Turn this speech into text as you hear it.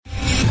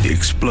The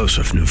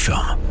explosive new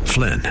film,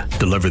 Flynn,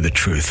 deliver the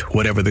truth,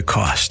 whatever the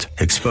cost,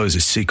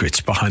 exposes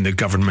secrets behind the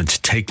government's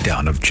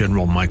takedown of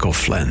General Michael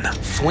Flynn.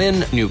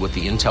 Flynn knew what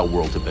the intel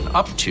world had been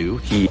up to.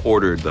 He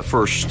ordered the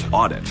first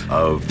audit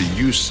of the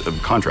use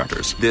of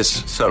contractors.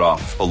 This set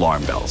off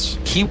alarm bells.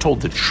 He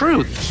told the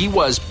truth. He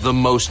was the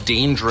most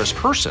dangerous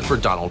person for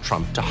Donald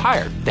Trump to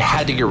hire. They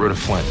had to get rid of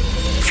Flynn.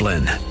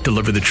 Flynn,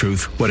 deliver the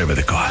truth, whatever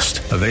the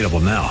cost. Available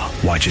now.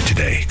 Watch it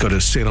today. Go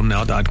to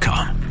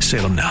salemnow.com.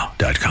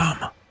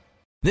 salemnow.com.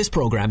 This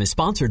program is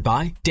sponsored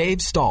by Dave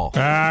Stahl.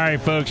 All right,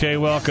 folks. Hey,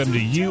 welcome to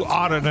You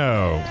Ought to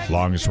Know,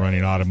 longest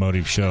running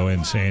automotive show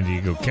in San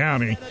Diego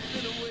County.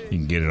 You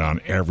can get it on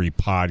every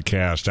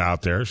podcast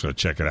out there, so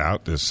check it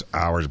out. This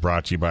hour is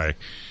brought to you by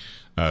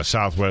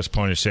Southwest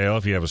Point of Sale.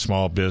 If you have a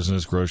small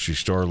business, grocery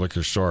store,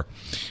 liquor store,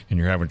 and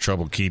you're having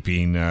trouble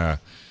keeping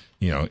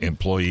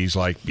employees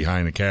like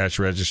behind the cash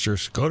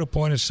registers, go to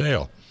Point of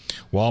Sale.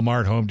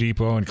 Walmart, Home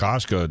Depot, and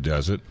Costco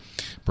does it.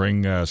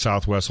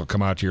 Southwest will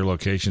come out to your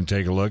location,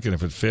 take a look, and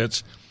if it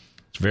fits,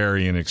 it's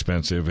very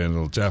inexpensive, and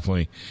it'll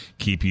definitely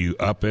keep you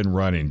up and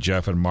running.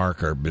 Jeff and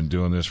Mark have been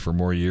doing this for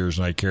more years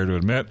than I care to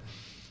admit.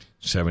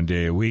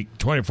 7-day-a-week,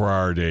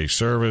 24-hour-a-day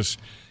service.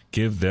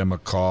 Give them a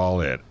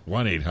call at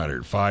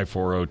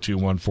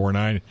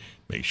 1-800-540-2149.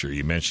 Make sure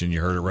you mention you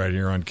heard it right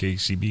here on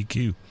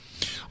KCBQ.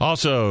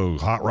 Also,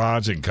 Hot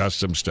Rods and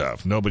Custom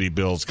Stuff. Nobody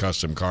builds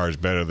custom cars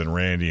better than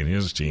Randy and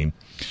his team.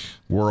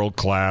 World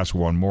class,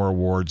 won more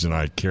awards than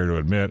I care to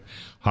admit.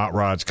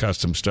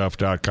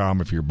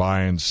 HotRodsCustomStuff.com if you're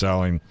buying,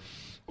 selling,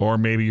 or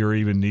maybe you're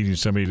even needing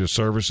somebody to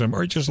service them,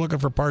 or just looking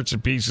for parts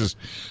and pieces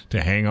to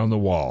hang on the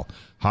wall.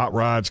 Hot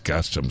Rods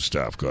Custom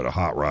Stuff. Go to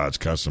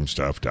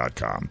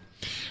HotRodsCustomStuff.com.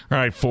 All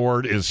right,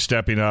 Ford is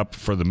stepping up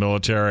for the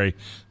military.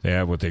 They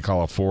have what they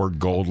call a Ford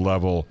Gold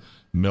Level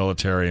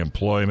military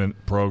employment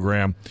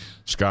program.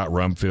 Scott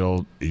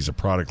Rumfield, he's a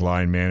product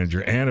line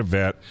manager and a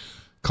vet,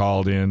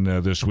 called in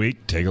this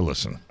week. Take a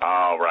listen.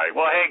 All right.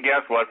 Well, hey,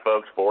 guess what,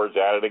 folks? Ford's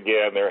at it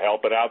again. They're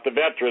helping out the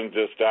veterans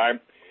this time.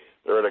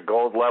 They're at a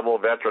gold-level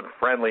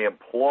veteran-friendly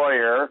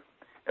employer,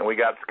 and we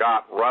got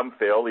Scott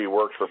Rumfield. He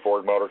works for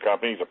Ford Motor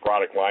Company. He's a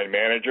product line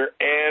manager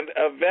and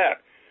a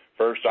vet.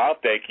 First off,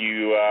 thank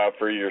you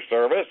for your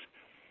service.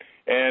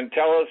 And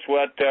tell us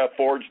what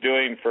Ford's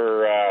doing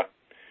for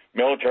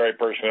military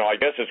personnel. I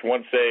guess it's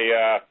once they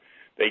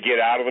get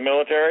out of the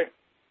military.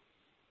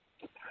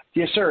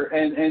 Yes, sir.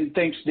 And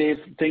thanks, Dave.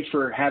 Thanks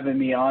for having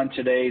me on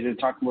today to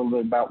talk a little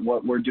bit about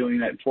what we're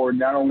doing at Ford,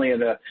 not only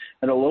at a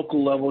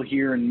local level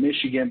here in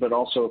Michigan, but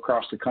also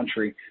across the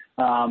country.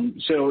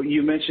 So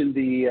you mentioned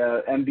the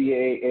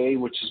MVAA,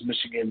 which is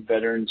Michigan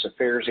Veterans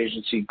Affairs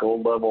Agency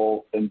Gold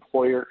Level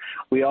Employer.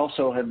 We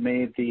also have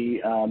made the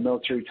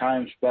Military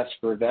Times Best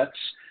for Vets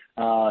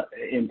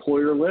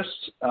employer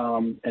list,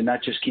 and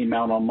that just came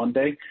out on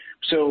Monday.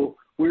 So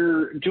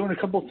we're doing a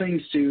couple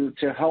things to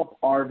help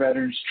our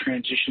veterans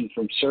transition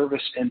from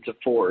service into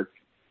Ford.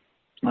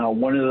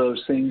 One of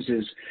those things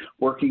is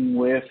working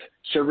with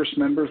service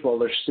members while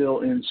they're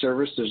still in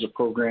service. There's a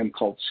program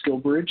called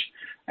SkillBridge,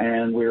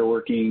 and we're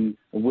working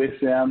with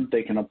them.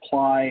 They can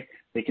apply.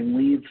 They can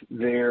leave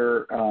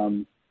their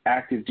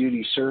active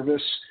duty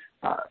service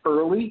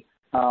early.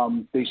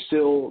 They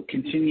still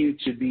continue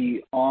to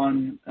be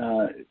on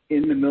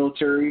in the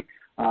military,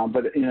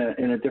 but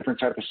in a different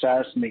type of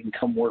status, and they can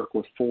come work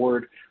with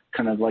Ford,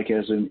 kind of like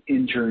as an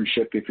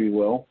internship, if you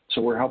will.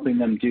 So we're helping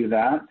them do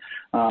that.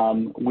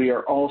 We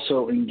are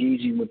also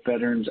engaging with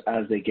veterans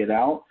as they get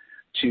out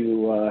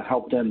to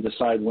help them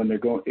decide when they're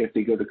going, if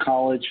they go to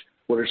college,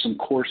 what are some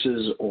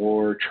courses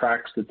or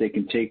tracks that they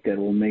can take that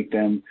will make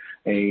them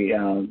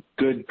a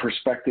good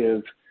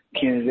prospective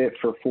candidate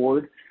for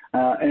Ford.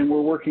 And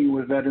we're working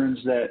with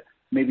veterans that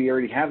maybe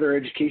already have their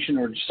education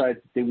or decide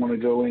that they want to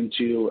go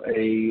into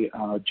a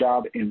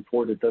job in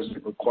Ford that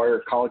doesn't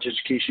require college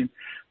education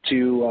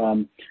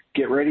to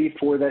get ready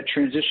for that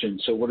transition.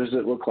 So what does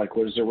it look like?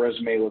 What does their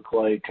resume look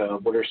like?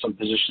 What are some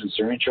positions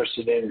they're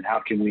interested in, and how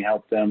can we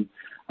help them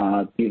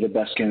be the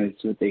best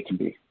candidates that they can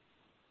be?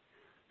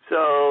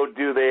 So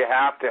do they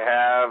have to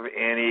have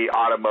any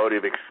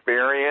automotive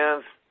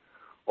experience,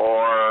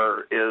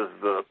 or is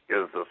the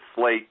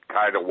slate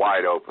kind of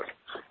wide open?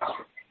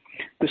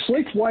 The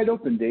slate's wide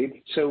open,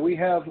 Dave. So we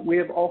have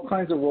all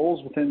kinds of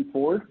roles within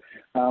Ford.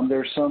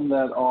 There's some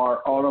that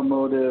are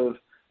automotive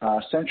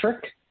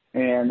centric,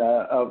 and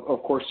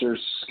of course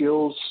there's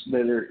skill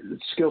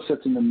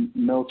sets in the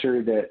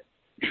military that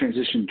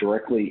transition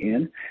directly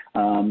in.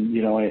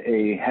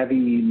 A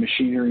heavy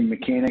machinery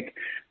mechanic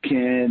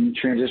can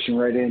transition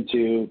right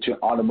into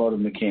automotive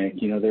mechanic.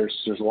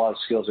 There's a lot of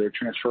skills that are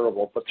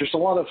transferable, but there's a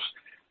lot of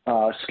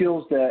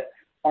skills that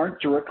aren't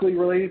directly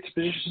related to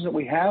positions that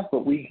we have,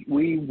 but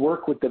we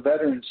work with the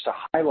veterans to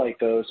highlight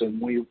those, and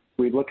we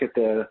look at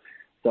the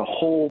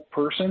whole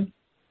person,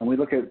 and we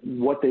look at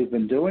what they've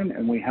been doing,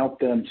 and we help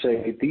them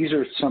say, these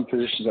are some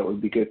positions that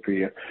would be good for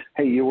you.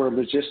 Hey, you were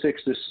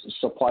logistics, this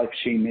supply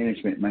chain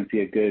management might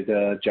be a good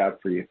job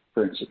for you,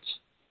 for instance.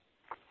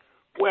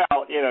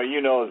 Well,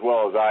 you know as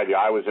well as I do,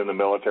 I was in the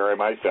military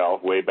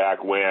myself way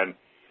back when,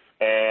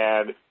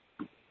 and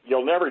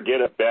you'll never get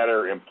a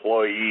better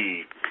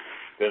employee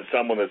than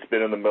someone that's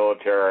been in the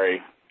military,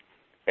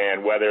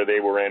 and whether they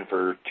were in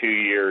for 2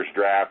 years,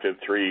 drafted,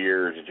 3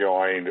 years,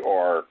 joined,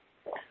 or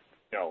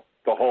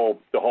the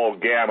whole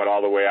gamut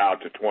all the way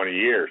out to 20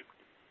 years.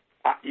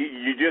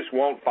 You just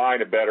won't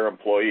find a better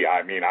employee.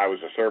 I mean, I was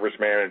a service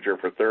manager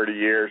for 30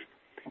 years,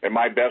 and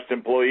my best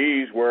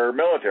employees were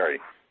military,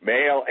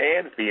 male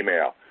and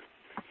female.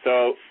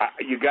 So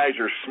you guys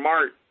are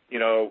smart,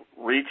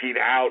 reaching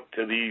out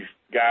to these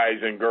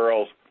guys and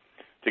girls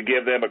to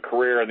give them a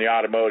career in the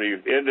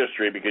automotive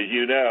industry, because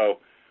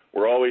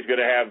we're always going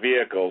to have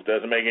vehicles.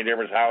 Doesn't make any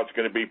difference how it's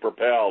going to be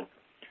propelled,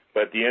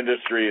 but the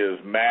industry is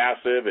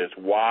massive, it's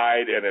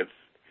wide, and it's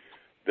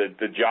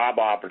the job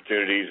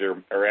opportunities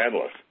are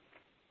endless.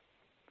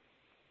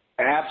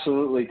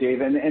 Absolutely,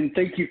 Dave, and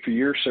thank you for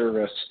your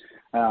service.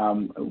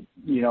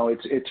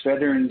 It's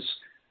veterans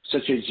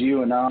such as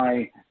you and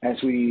I,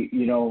 as we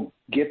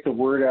get the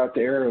word out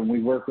there, and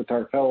we work with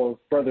our fellow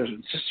brothers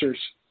and sisters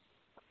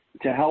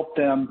to help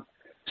them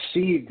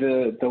see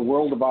the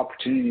world of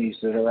opportunities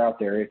that are out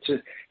there. It's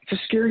a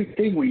scary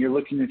thing when you're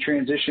looking to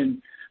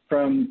transition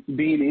from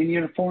being in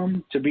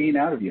uniform to being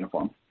out of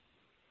uniform.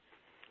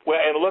 Well,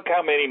 and look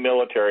how many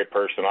military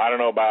personnel, I don't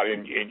know about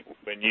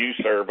when you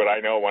served, but I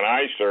know when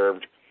I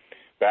served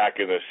back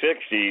in the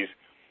 60s,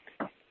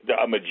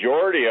 a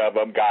majority of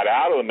them got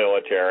out of the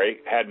military,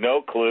 had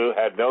no clue,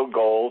 had no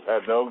goals,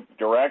 had no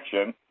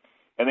direction,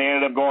 and they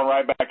ended up going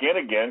right back in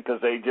again because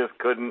they just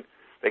couldn't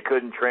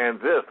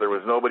transit. There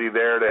was nobody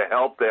there to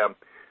help them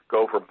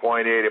go from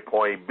point A to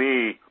point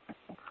B.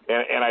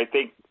 And I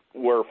think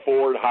where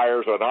Ford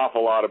hires an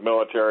awful lot of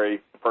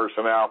military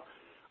personnel,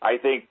 I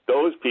think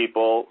those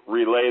people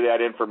relay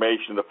that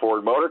information to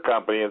Ford Motor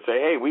Company and say,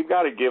 hey, we've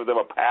got to give them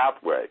a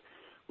pathway.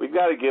 We've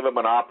got to give them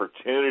an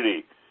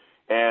opportunity,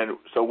 and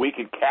so we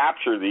can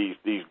capture these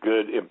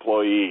good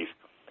employees.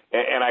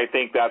 And I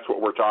think that's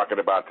what we're talking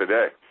about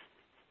today.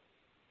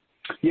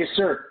 Yes,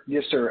 sir.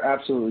 Yes, sir.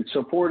 Absolutely.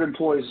 So Ford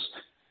employs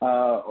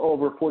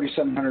over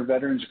 4,700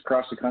 veterans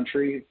across the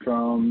country,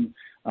 from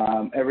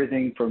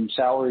everything from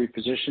salary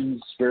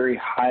positions, very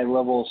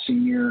high-level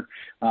senior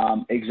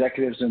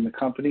executives in the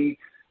company.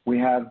 We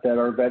have that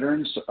are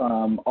veterans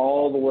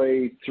all the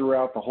way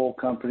throughout the whole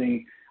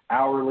company,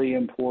 hourly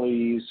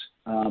employees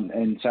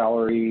and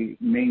salary,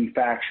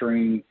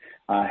 manufacturing,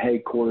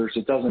 headquarters.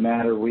 It doesn't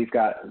matter. We've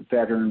got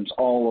veterans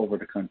all over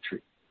the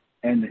country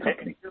and the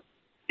company.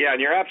 Yeah,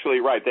 and you're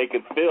absolutely right. They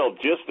can fill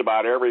just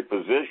about every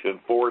position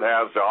Ford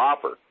has to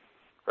offer,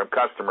 from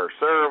customer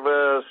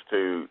service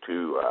to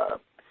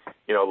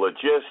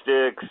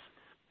logistics,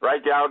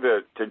 right down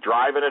to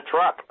driving a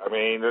truck. I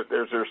mean,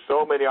 there's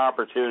so many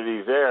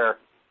opportunities there.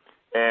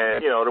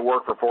 And, to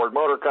work for Ford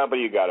Motor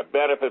Company, you got a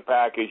benefit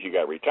package, you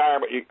got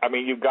retirement.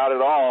 You've got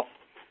it all.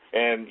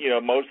 And,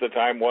 most of the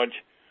time, once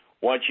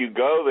you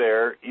go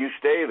there, you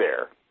stay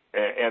there.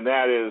 And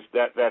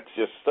that's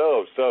just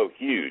so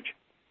huge.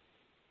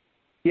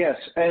 Yes,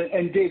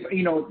 and Dave,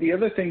 the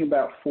other thing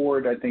about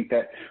Ford, I think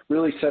that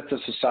really sets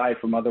us aside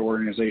from other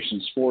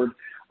organizations. Ford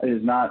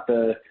is not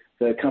the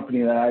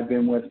company that I've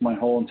been with my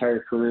whole entire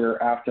career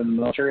after the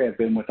military. I've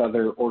been with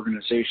other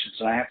organizations,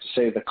 and I have to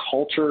say the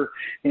culture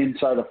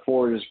inside of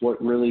Ford is what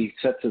really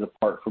sets it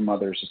apart from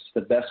others. It's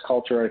the best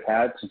culture I've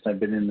had since I've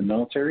been in the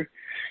military,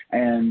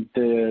 and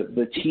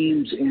the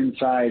teams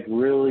inside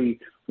really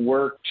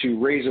work to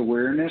raise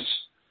awareness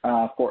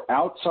for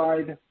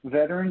outside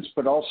veterans,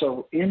 but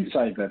also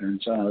inside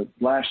veterans.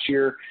 Last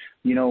year,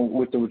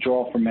 with the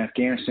withdrawal from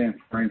Afghanistan,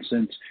 for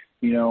instance,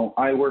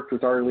 I worked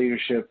with our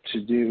leadership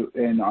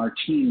and our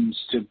teams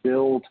to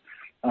build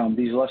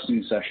these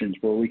listening sessions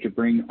where we could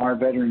bring our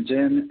veterans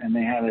in, and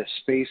they had a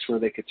space where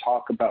they could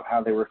talk about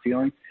how they were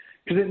feeling.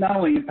 Because it not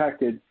only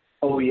impacted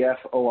OEF,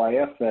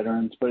 OIF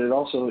veterans, but it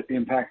also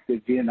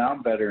impacted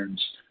Vietnam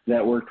veterans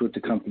that worked with the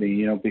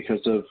company,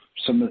 because of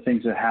some of the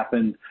things that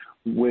happened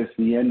with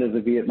the end of the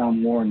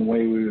Vietnam War and the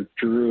way we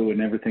withdrew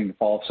and everything, the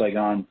fall of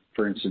Saigon,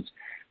 for instance.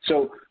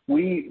 So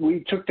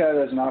we took that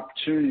as an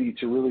opportunity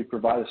to really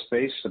provide a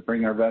space to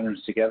bring our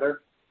veterans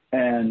together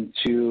and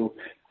to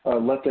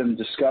let them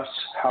discuss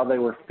how they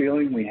were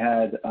feeling. We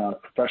had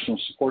professional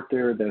support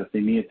there that if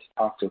they needed to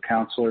talk to a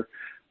counselor,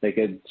 they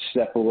could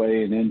step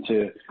away and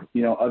into,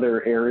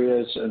 other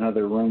areas and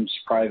other rooms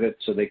private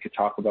so they could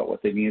talk about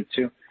what they needed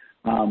to.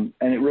 And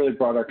it really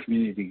brought our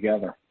community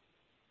together.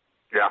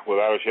 Yeah,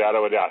 without a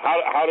shadow of a doubt.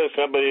 How does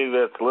somebody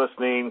that's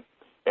listening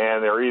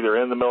and they're either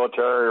in the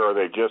military or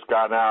they've just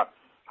gotten out,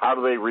 how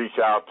do they reach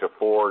out to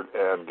Ford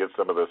and get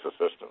some of this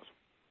assistance?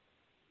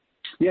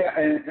 Yeah,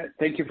 and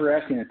thank you for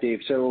asking that, Dave.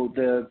 So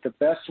the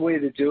best way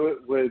to do it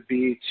would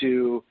be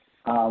to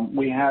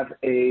we have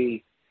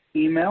a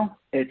email.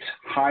 It's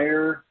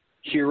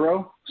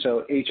HireHero,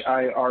 so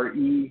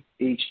HIREHERO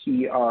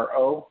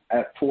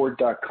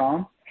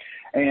 @Ford.com,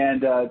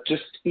 and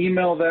just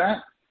email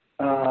that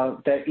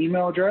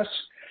email address,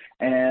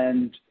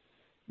 and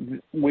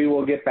we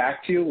will get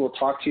back to you. We'll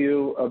talk to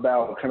you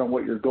about kind of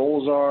what your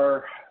goals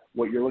are,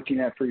 what you're looking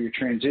at for your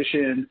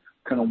transition,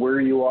 kind of where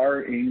you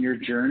are in your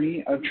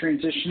journey of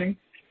transitioning,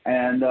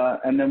 and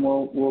then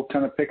we'll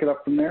kind of pick it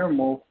up from there, and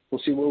we'll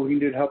see what we can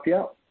do to help you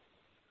out.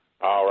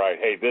 All right.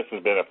 Hey, this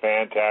has been a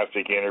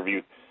fantastic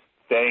interview.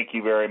 Thank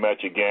you very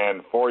much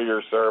again for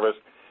your service.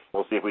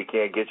 We'll see if we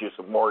can't get you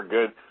some more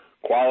good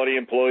quality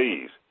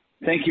employees.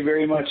 Thank you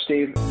very much,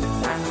 Steve.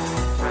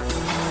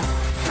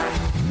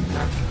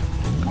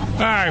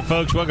 All right,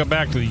 folks, welcome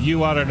back to the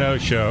You Ought to Know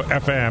Show,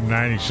 FM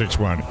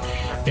 96.1,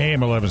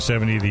 AM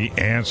 1170. The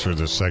Answer.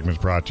 This segment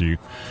is brought to you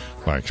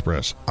by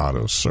Express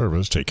Auto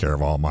Service. Take care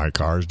of all my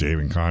cars. Dave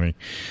and Connie,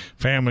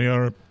 family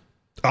owner,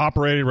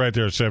 operated right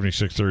there at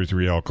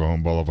 7633 El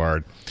Cajon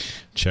Boulevard.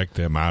 Check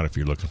them out if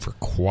you're looking for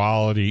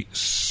quality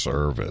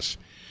service.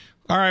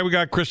 All right, we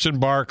got Kristen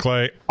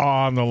Barclay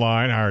on the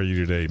line. How are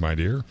you today, my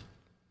dear?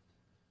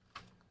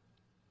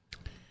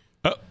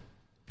 Oh,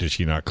 did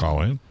she not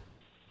call in?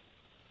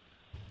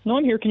 No,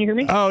 I'm here. Can you hear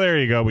me? Oh, there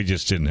you go. We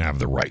just didn't have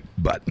the right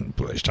button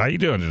pushed. How you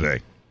doing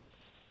today?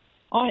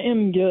 I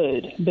am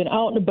good. Been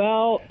out and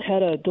about,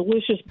 had a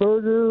delicious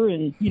burger,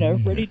 and,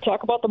 ready to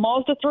talk about the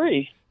Mazda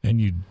 3. And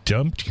you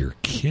dumped your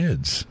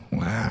kids.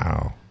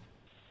 Wow.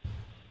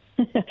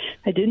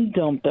 I didn't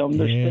dump them.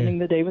 They're spending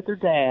the day with their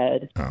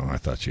dad. Oh, I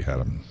thought you had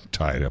them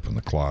tied up in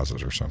the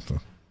closet or something.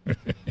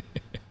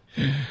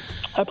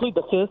 I plead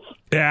the fifth.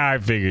 Yeah, I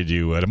figured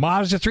you would. A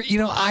Mazda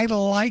 3, I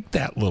like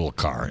that little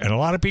car. And a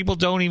lot of people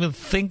don't even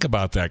think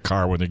about that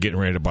car when they're getting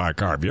ready to buy a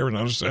car. Have you ever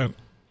noticed that?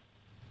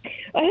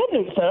 I have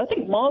noticed that. I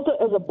think Mazda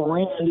as a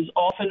brand is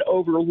often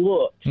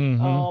overlooked.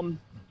 Mm-hmm.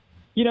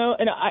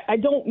 And I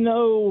don't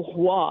know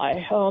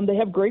why. They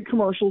have great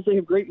commercials. They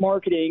have great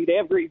marketing. They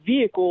have great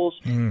vehicles.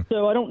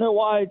 So I don't know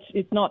why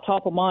it's not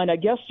top of mind. I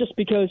guess just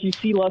because you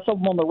see less of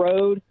them on the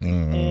road.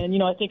 And,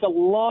 I think a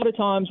lot of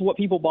times what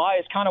people buy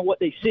is kind of what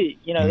they see.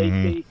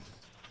 They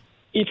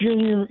if you're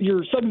in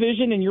your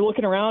subdivision and you're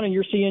looking around and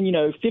you're seeing,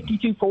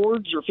 52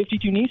 Fords or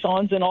 52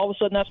 Nissans, and all of a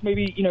sudden that's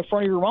maybe,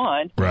 front of your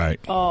mind. Right.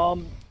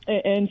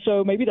 And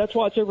so maybe that's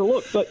why it's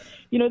overlooked. But,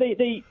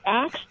 they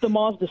axed the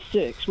Mazda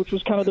 6, which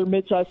was kind of their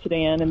midsize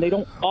sedan, and they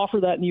don't offer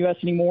that in the U.S.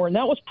 anymore. And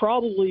that was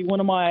probably one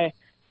of my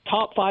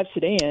top 5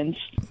 sedans.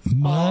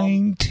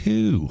 Mine,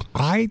 too.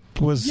 I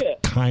was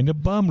kind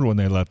of bummed when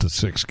they let the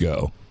 6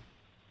 go.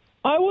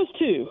 I was,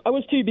 too,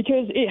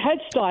 because it had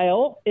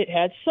style, it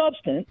had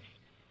substance,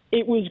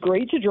 it was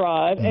great to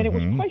drive, and it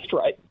was priced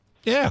right.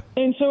 Yeah.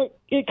 And so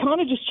it kind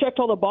of just checked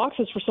all the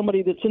boxes for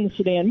somebody that's in the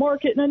sedan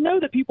market. And I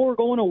know that people are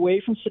going away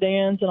from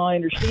sedans, and I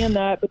understand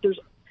that, but there's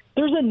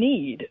a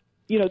need.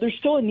 There's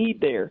still a need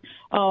there.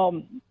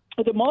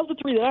 The Mazda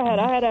 3 that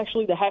I had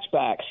actually the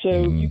hatchback.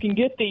 So you can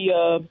get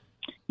the,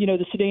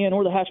 the sedan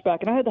or the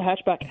hatchback. And I had the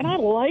hatchback, and I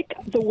like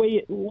the way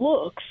it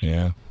looks.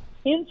 Yeah.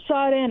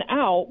 Inside and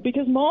out,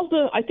 because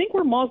Mazda, I think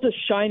where Mazda's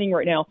shining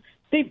right now,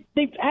 they've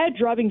had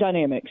driving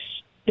dynamics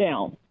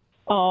down.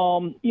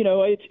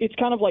 It's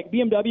kind of like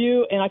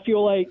BMW, and I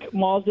feel like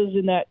Mazda's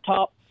in that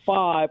top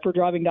 5 for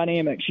driving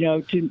dynamics.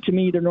 To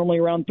me, they're normally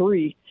around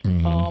 3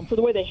 for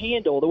the way they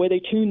handle, the way they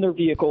tune their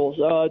vehicles,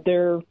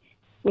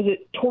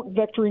 torque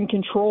vectoring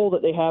control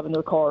that they have in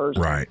their cars.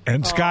 Right.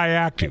 And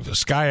SkyActiv.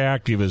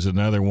 SkyActiv is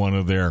another one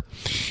of their,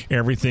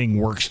 everything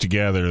works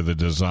together, the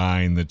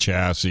design, the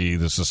chassis,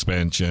 the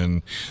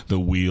suspension, the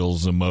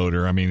wheels, the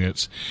motor. I mean,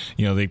 it's,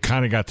 they've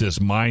kind of got this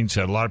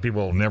mindset. A lot of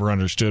people never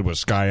understood what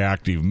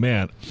SkyActiv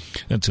meant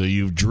until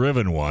you've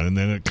driven one, and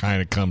then it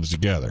kind of comes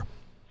together.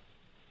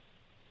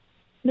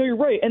 No, you're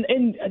right.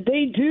 And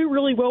they do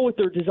really well with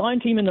their design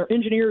team and their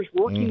engineers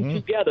working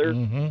together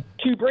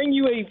to bring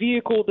you a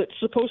vehicle that's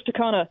supposed to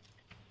kind of,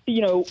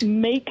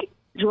 make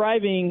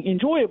driving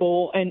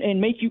enjoyable and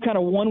make you kind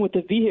of one with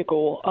the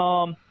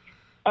vehicle.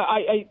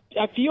 I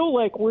feel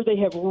like where they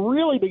have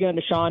really begun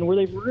to shine, where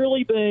they've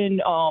really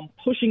been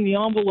pushing the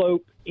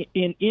envelope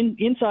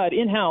inside,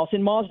 in-house,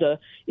 in Mazda,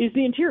 is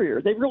the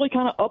interior. They've really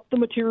kind of upped the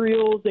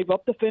materials. They've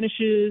upped the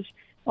finishes.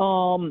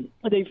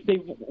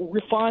 They've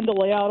refined the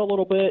layout a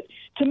little bit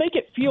to make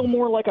it feel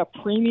more like a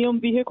premium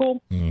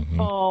vehicle.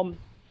 And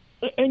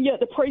yet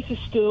the price is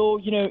still,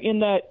 in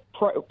that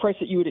price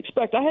that you would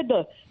expect. I had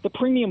the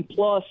Premium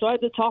Plus, so I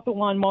had the top of the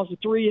line Mazda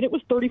 3, and it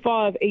was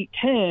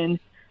 $35,810.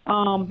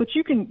 But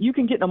you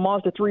can get in a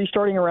Mazda 3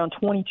 starting around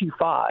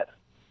 $22,500.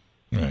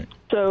 Right.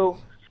 So,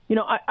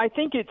 I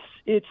think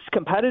it's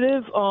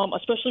competitive,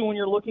 especially when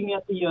you're looking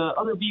at the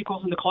other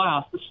vehicles in the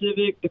class, the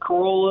Civic, the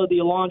Corolla, the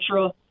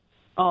Elantra.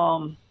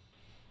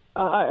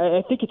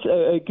 I think it's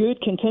a good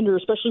contender,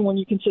 especially when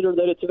you consider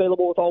that it's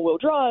available with all-wheel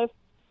drive,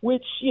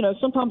 which,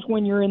 sometimes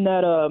when you're in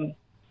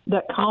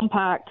that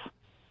compact,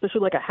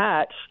 especially like a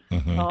hatch,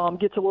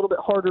 gets a little bit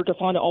harder to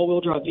find an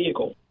all-wheel drive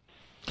vehicle.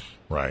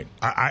 Right.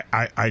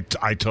 I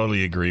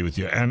totally agree with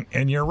you.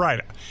 And you're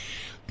right.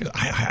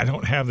 I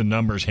don't have the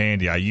numbers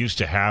handy. I used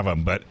to have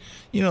them, but,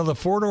 the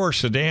four-door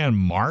sedan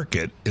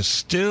market is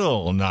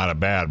still not a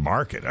bad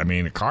market. I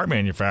mean, a car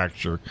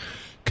manufacturer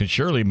can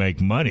surely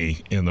make money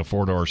in the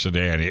four-door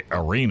sedan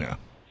arena.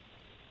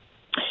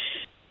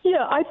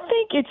 Yeah, I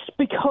think it's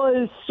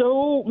because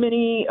so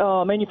many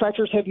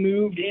manufacturers have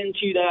moved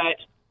into that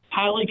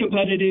highly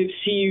competitive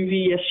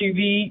CUV,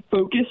 SUV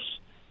focus,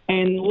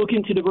 and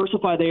looking to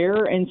diversify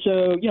there. And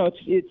so,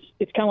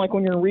 it's kind of like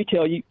when you're in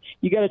retail, you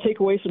got to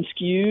take away some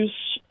SKUs,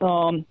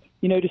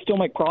 to still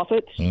make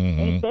profits. Mm-hmm.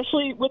 And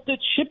especially with the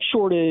chip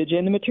shortage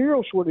and the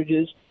material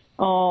shortages,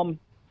 Mazda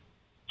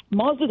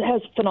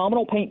has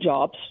phenomenal paint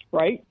jobs,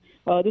 right?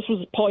 This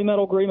was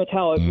polymetal gray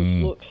metallic,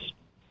 which looks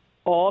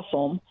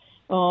awesome.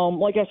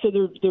 Like I said,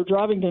 their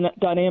driving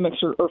dynamics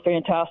are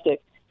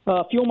fantastic.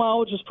 Fuel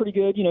mileage is pretty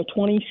good,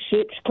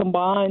 26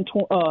 combined,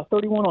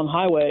 31 on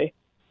highway.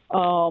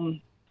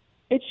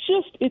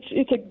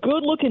 It's a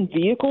good-looking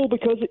vehicle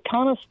because it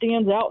kind of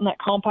stands out in that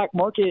compact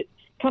market,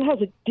 kind of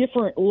has a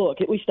different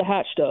look, at least the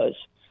hatch does.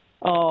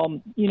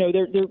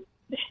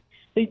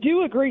 They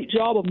do a great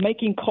job of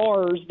making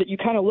cars that you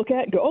kind of look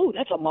at and go, oh,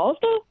 that's a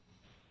Mazda?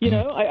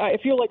 I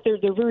feel like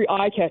they're very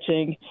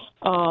eye-catching,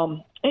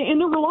 and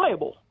they're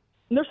reliable,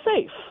 and they're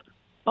safe.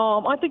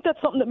 I think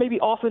that's something that maybe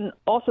often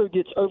also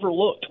gets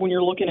overlooked when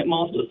you're looking at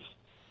Mazdas.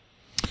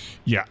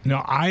 Yeah, no,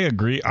 I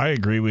agree. I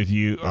agree with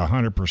you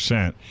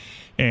 100%.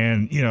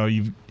 And,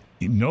 you've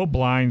no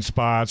blind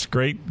spots,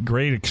 great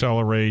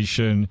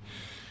acceleration.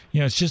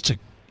 It's just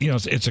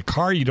it's a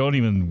car you don't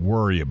even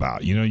worry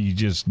about. You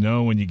just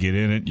know when you get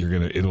in it,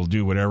 it'll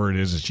do whatever it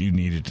is that you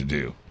need it to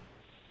do.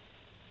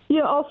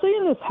 Yeah, I'll say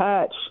in this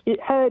hatch, it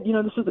had,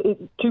 this is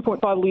a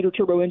 2.5-liter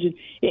turbo engine.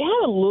 It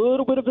had a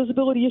little bit of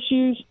visibility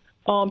issues,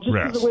 just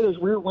because of the way those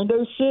rear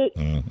windows sit.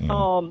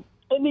 Mm-hmm.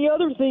 And the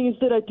other thing is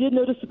that I did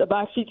notice that the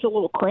back seat's a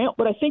little cramped,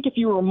 but I think if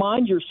you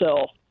remind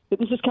yourself that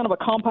this is kind of a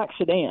compact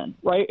sedan,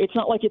 right? It's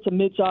not like it's a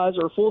midsize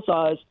or a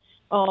full-size,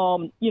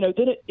 then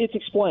it's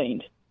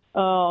explained.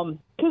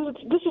 Because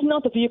this is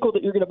not the vehicle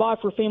that you're going to buy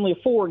for a family of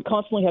four and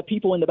constantly have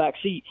people in the back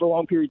seat for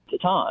long periods of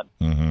time.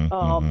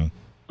 Mm-hmm.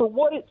 For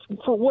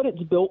what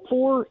it's built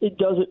for, it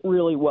does it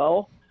really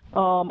well.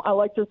 I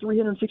like their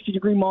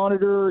 360-degree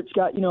monitor. It's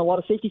got, a lot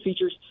of safety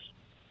features.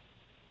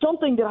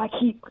 Something that I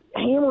keep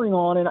hammering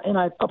on, and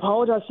I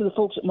apologize to the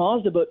folks at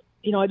Mazda, but,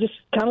 I just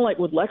kind of like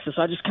with Lexus,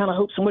 I just kind of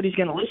hope somebody's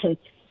going to listen.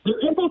 Their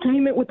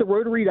infotainment with the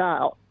rotary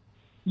dial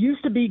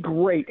used to be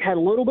great, had a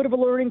little bit of a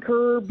learning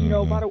curve,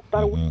 about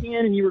a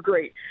weekend, and you were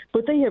great.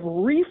 But they have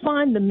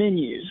refined the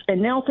menus,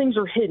 and now things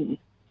are hidden,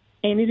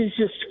 and it is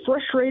just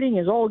frustrating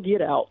as all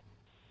get out.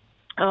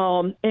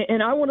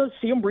 And I want to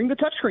see them bring the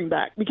touchscreen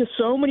back because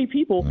so many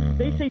people,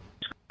 they say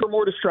they're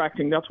more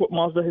distracting. That's what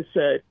Mazda has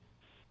said.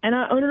 And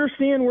I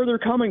understand where they're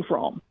coming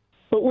from.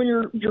 But when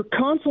you're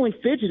constantly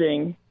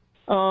fidgeting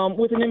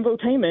with an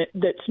infotainment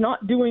that's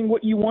not doing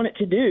what you want it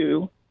to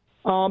do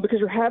because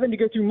you're having to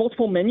go through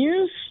multiple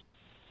menus,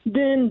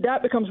 then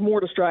that becomes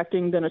more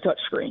distracting than a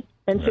touchscreen.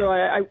 And so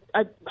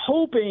I'm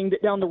hoping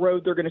that down the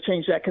road they're going to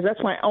change that because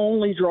that's my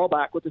only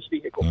drawback with this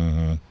vehicle.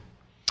 Mm-hmm.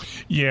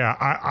 Yeah,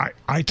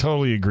 I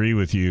totally agree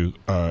with you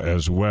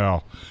as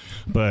well.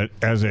 But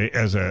as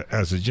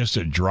just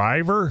a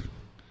driver,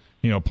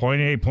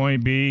 point A,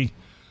 point B,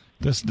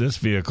 this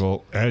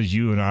vehicle, as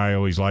you and I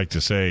always like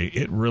to say,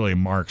 it really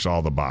marks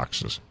all the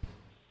boxes.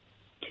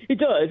 It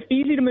does.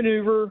 Easy to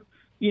maneuver,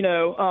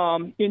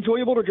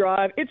 enjoyable to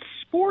drive. It's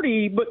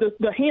sporty, but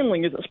the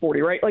handling isn't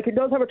sporty, right? Like it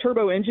does have a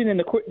turbo engine and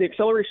the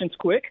acceleration's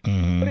quick,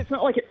 but it's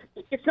not like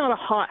it's not a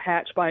hot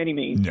hatch by any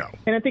means. No.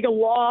 And I think a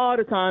lot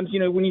of times,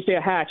 when you say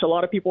a hatch, a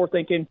lot of people are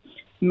thinking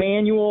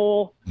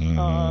manual,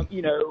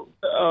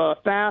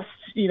 fast,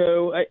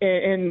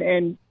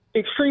 and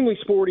extremely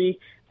sporty.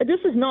 This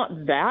is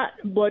not that,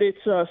 but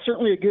it's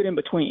certainly a good in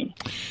between.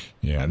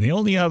 Yeah, and the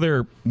only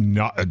other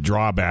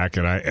drawback,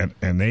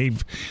 and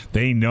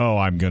they know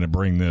I'm going to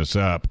bring this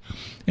up,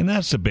 and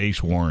that's the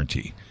base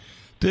warranty.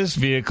 This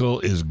vehicle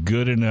is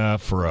good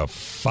enough for a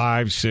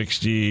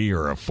 560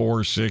 or a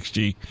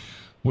 460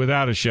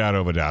 without a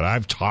shadow of a doubt.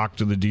 I've talked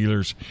to the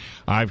dealers.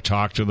 I've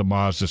talked to the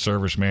Mazda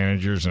service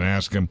managers and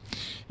asked them,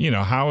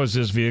 how is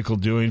this vehicle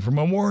doing from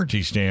a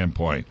warranty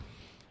standpoint?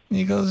 And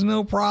he goes,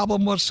 no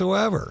problem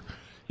whatsoever.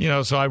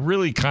 So I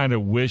really kind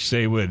of wish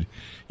they would,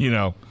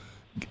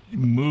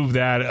 move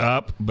that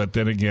up. But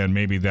then again,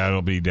 maybe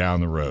that'll be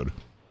down the road.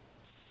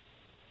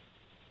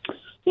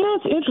 Yeah,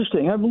 it's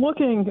interesting. I'm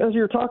looking, as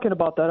you were talking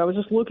about that, I was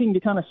just looking to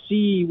kind of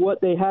see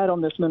what they had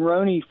on this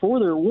Monroney for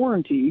their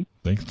warranty.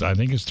 I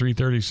think it's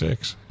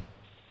 336.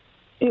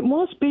 It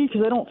must be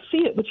because I don't see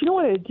it. But you know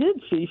what I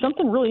did see?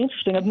 Something really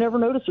interesting. I've never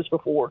noticed this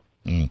before.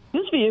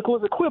 This vehicle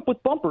is equipped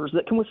with bumpers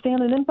that can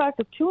withstand an impact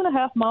of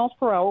 2.5 miles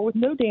per hour with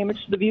no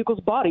damage to the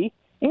vehicle's body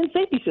and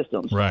safety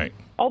systems. Right.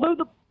 Although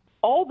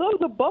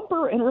the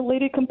bumper and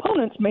related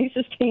components may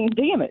sustain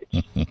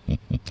damage.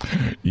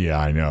 Yeah,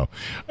 I know.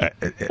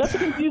 That's a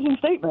confusing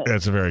statement.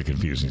 That's a very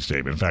confusing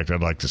statement. In fact,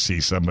 I'd like to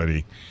see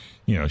somebody,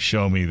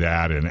 show me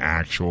that in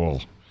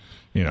actual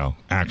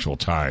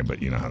time.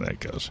 But you know how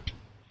that goes.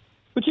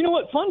 But you know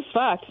what? Fun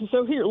fact.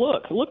 So here,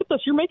 look at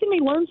this. You're making me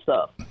learn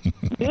stuff.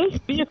 This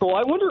vehicle,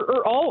 I wonder,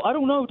 I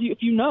don't know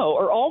if you know,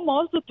 are all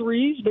Mazda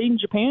 3s made in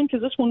Japan?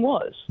 Because this one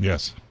was.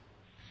 Yes.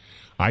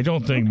 I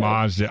don't think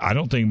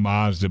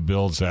Mazda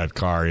builds that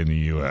car in the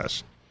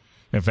U.S.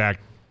 In fact,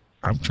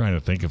 I'm trying to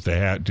think if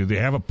do they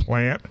have a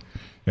plant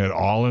at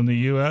all in the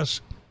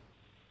U.S.?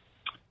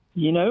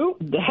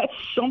 That's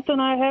something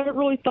I haven't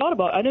really thought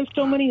about. I know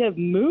so many have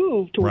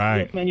moved towards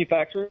US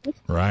manufacturing.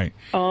 Right.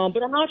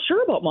 But I'm not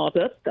sure about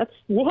Mazda.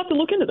 We'll have to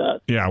look into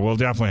that. Yeah, we'll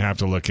definitely have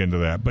to look into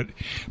that. But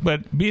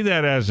be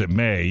that as it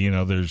may,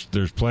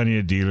 there's plenty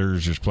of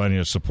dealers, there's plenty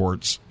of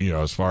supports,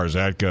 as far as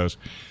that goes.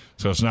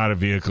 So it's not a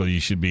vehicle you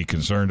should be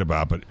concerned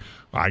about. But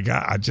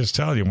I just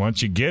tell you,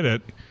 once you get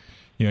it,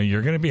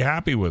 you're going to be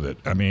happy with it.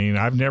 I mean,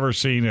 have you ever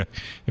seen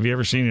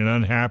an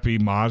unhappy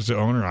Mazda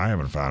owner? I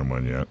haven't found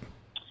one yet.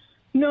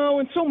 No,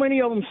 and so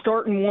many of them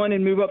start in one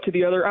and move up to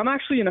the other. I'm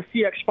actually in a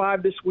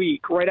CX-5 this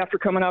week, right after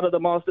coming out of the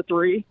Mazda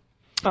 3.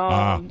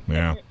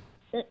 Yeah.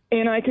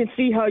 And I can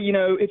see how,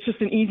 it's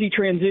just an easy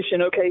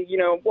transition. Okay,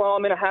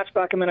 I'm in a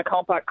hatchback, I'm in a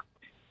compact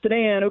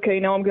sedan. Okay,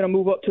 now I'm going to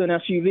move up to an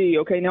SUV.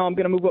 Okay, now I'm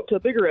going to move up to a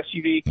bigger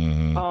SUV.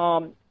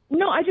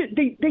 Mm-hmm.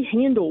 They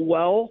handle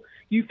well.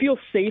 You feel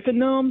safe in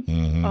them.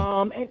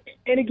 Mm-hmm.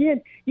 And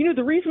again,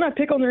 the reason I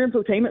pick on their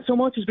infotainment so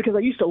much is because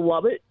I used to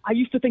love it. I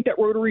used to think that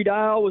rotary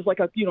dial was like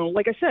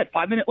like I said,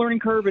 5-minute learning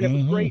curve, and it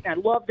was great, and I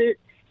loved it.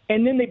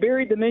 And then they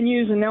buried the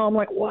menus, and now I'm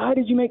like, why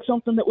did you make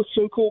something that was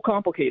so cool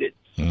complicated?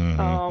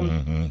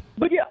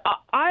 But yeah,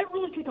 I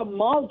really think a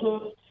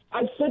Mazda,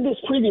 I've said this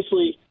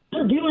previously,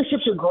 their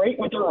dealerships are great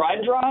with their ride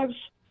and drives.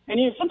 And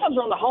sometimes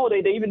around the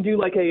holiday, they even do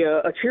like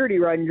a charity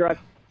ride and drive.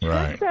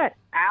 Right. Take that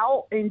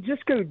out and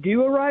just go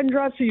do a ride and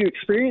drive so you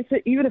experience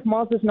it, even if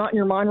Mazda's not in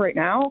your mind right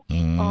now.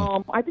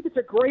 I think it's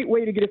a great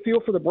way to get a feel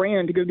for the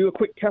brand, to go do a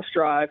quick test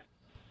drive.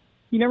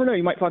 You never know,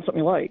 you might find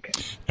something you like.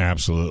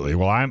 Absolutely.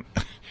 Well, I'm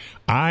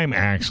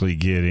actually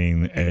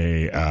getting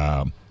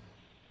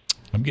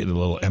I'm getting a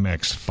little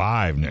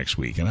MX-5 next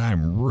week, and I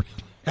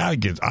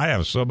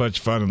have so much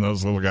fun in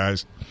those little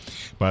guys.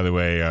 By the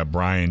way,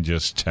 Brian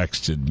just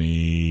texted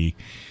me.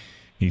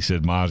 He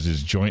said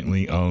Mazda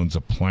jointly owns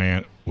a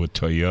plant with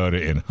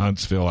Toyota in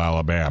Huntsville,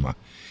 Alabama.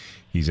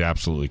 He's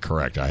absolutely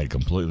correct. I had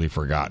completely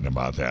forgotten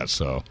about that.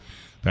 So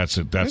that's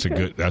a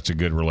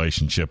good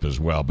relationship as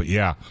well. But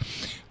yeah,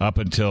 up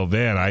until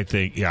then, I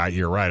think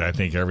you're right. I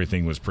think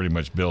everything was pretty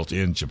much built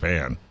in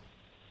Japan.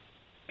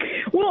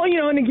 Well,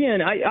 and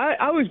again, I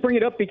always bring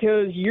it up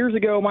because years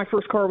ago my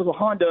first car was a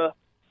Honda,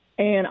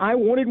 and I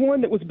wanted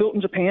one that was built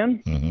in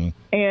Japan. Mm-hmm.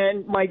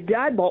 And my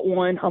dad bought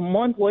one a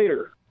month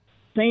later,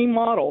 same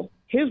model.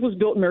 His was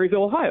built in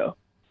Maryville, Ohio.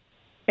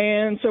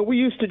 And so we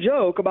used to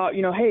joke about,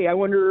 hey, I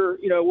wonder,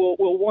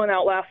 will one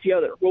outlast the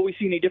other? Will we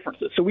see any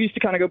differences? So we used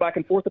to kind of go back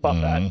and forth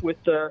about that with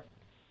so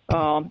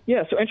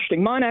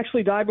interesting. Mine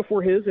actually died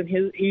before his, and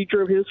he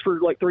drove his for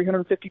like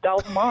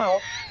 350,000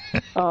 miles.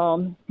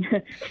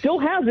 Still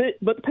has it,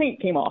 but the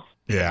paint came off.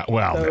 Yeah,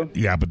 well,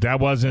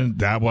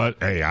 but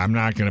hey, I'm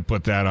not going to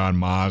put that on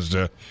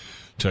Mazda,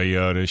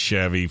 Toyota,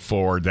 Chevy,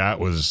 Ford. That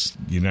was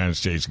the United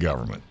States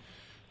government.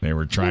 They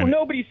were trying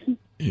Nobody's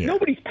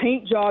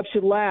paint job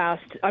should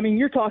last. I mean,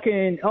 you're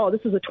talking,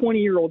 this is a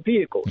 20-year-old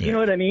vehicle. Yeah. You know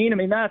what I mean? I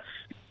mean, I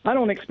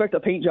don't expect a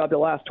paint job to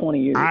last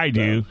 20 years. I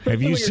do.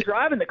 Have you seen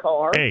driving the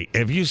car? Hey,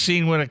 have you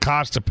seen what it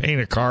costs to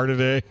paint a car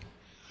today?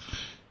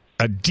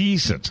 A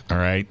decent, all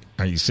right?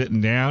 Are you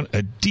sitting down?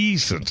 A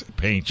decent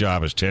paint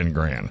job is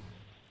 $10,000.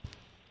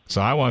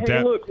 So I want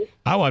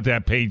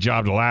that paint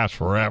job to last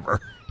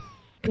forever.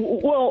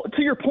 Well,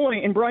 to your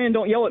point, and Brian,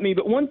 don't yell at me,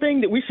 but one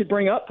thing that we should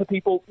bring up to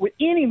people with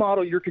any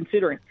model you're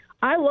considering,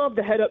 I love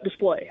the head-up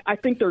display. I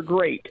think they're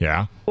great.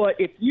 Yeah. But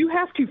if you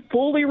have to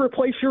fully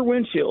replace your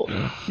windshield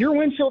is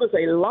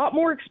a lot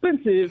more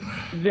expensive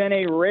than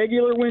a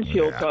regular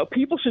windshield. Yeah. So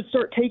people should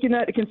start taking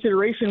that into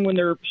consideration when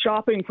they're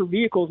shopping for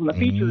vehicles and the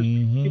features.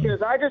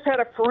 Because I just had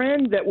a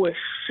friend that was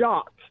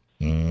shocked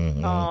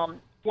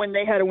when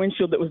they had a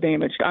windshield that was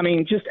damaged. I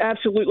mean, just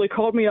absolutely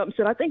called me up and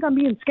said, I think I'm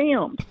being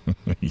scammed.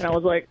 Yeah. And I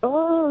was like,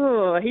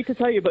 I hate to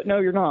tell you, but no,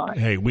 you're not.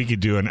 Hey, we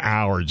could do an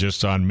hour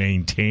just on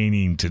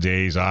maintaining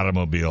today's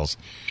automobiles.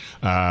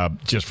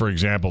 Just for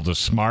example, the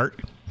Smart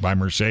by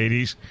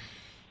Mercedes,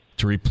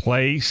 to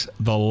replace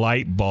the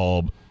light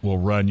bulb will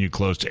run you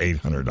close to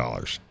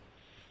 $800.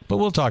 But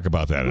we'll talk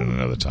about that in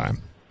another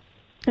time.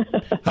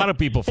 How do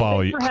people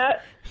follow you?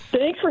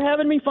 Thanks for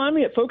having me. Find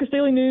me at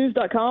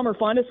FocusDailyNews.com or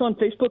find us on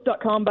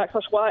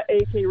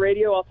Facebook.com/YAK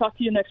Radio. I'll talk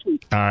to you next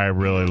week. I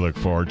really look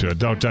forward to it.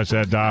 Don't touch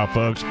that dial,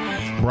 folks.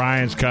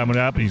 Brian's coming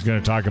up, and he's going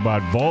to talk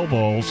about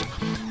Volvo's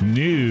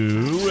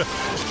new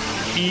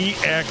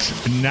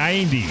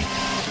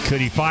EX90.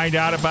 Could he find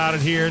out about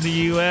it here in the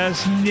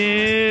U.S.?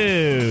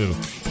 No.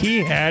 He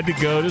had to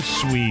go to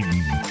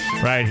Sweden.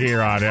 Right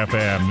here on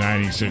FM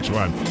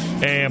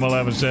 96.1, AM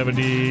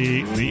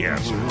 1170, The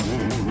Answer.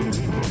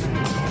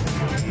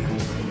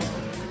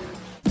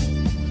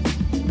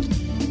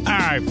 All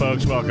right,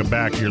 folks, welcome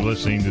back. You're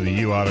listening to the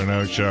You Ought to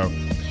Know Show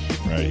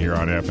right here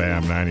on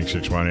FM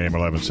 96.1, AM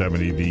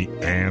 1170, The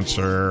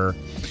Answer.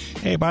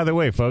 Hey, by the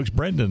way, folks,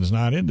 Brendan's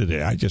not in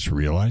today. I just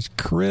realized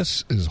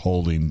Chris is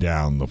holding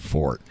down the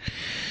fort.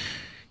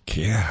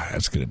 Yeah,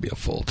 that's going to be a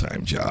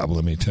full-time job,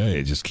 let me tell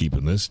you, just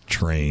keeping this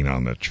train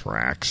on the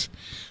tracks.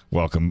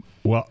 Welcome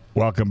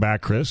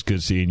back, Chris.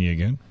 Good seeing you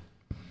again.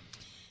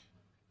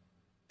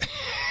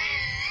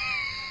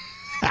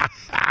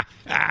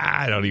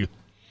 I don't even...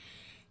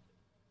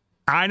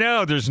 I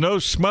know. There's no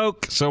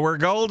smoke, so we're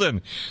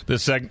golden. The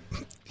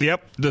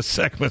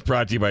segment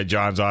brought to you by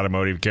John's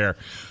Automotive Care.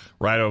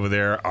 Right over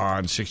there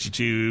on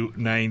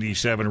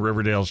 6297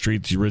 Riverdale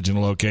Street, the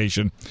original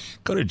location.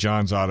 Go to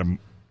John's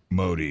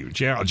Automotive.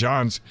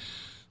 John's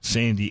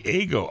San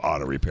Diego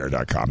Auto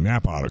Repair.com.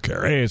 Napa Auto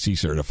Care. ASE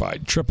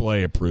certified.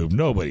 AAA approved.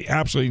 Nobody,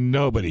 absolutely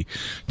nobody,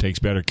 takes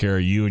better care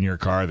of you and your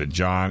car than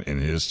John and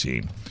his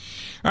team.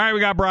 All right, we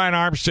got Brian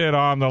Armstead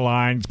on the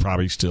line. He's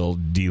probably still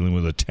dealing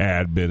with a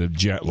tad bit of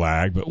jet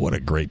lag, but what a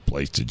great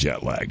place to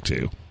jet lag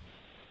to.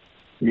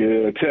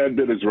 Yeah, a tad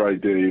bit is right,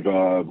 Dave.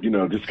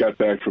 Just got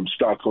back from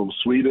Stockholm,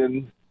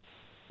 Sweden.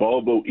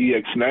 Volvo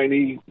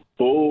EX90,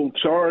 full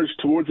charge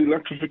towards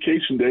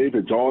electrification, Dave.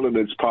 It's on and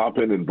it's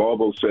popping, and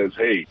Volvo says,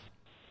 hey,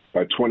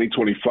 by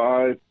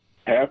 2025,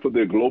 half of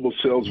their global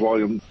sales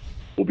volume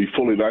will be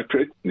fully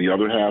electric, and the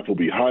other half will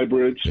be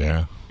hybrids.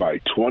 Yeah. By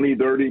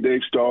 2030,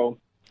 Dave Stahl,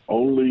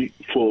 only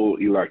full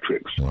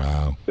electrics.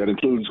 Wow. That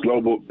includes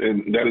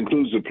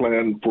the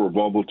plan for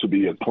Volvo to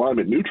be a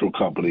climate neutral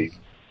company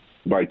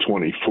by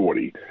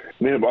 2040.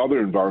 And they have other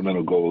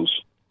environmental goals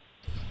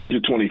to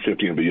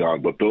 2050 and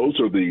beyond, but those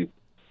are the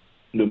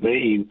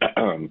main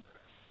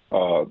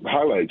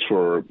highlights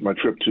for my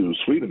trip to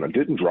Sweden. I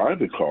didn't drive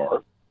the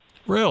car.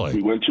 Really?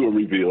 We went to a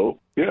reveal.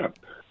 Yeah.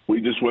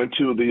 We just went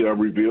to the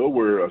reveal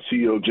where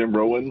CEO Jim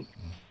Rowan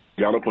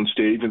got up on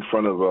stage in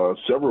front of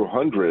several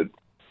hundred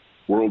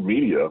world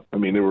media. I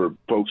mean, there were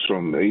folks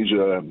from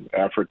Asia,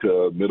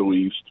 Africa, Middle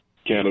East,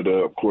 Canada,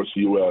 of course,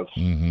 the U.S.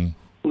 Mm-hmm.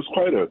 It was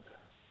quite a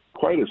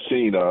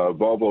scene.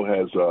 Volvo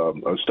has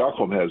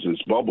Stockholm has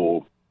this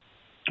bubble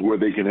where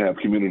they can have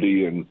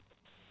community and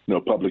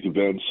public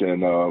events,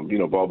 and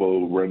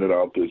Volvo rented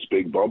out this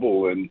big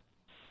bubble, and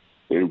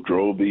they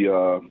drove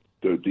the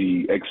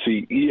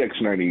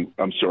EX90.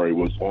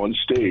 Was on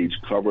stage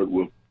covered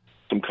with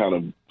some kind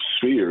of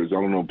spheres. I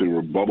don't know if they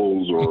were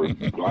bubbles or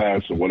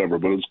glass or whatever,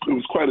 but it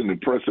was quite an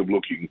impressive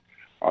looking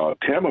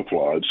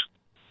camouflage.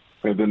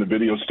 And then the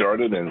video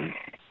started, and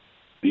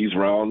these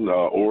round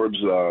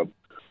orbs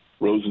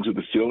rose into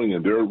the ceiling,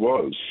 and there it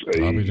was, a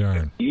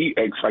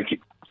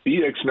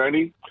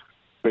EX90,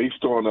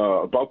 based on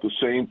about the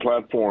same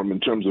platform in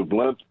terms of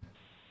length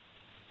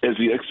as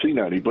the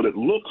XC90, but it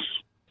looks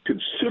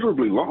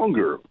considerably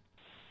longer.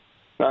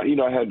 Now,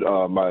 I had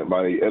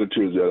my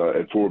editors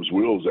at Forbes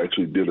Wheels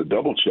actually did a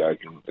double check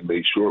and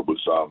made sure it was,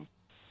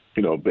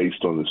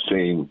 based on the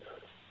same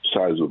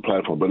size of the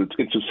platform. But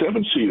it's a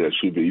 7-seat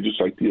SUV, just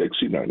like the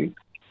XC90,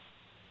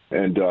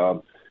 and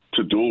it's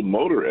a dual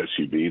motor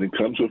SUV, and it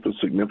comes with a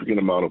significant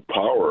amount of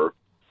power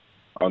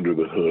under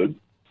the hood.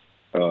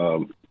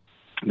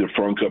 The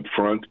frunk up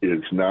front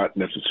is not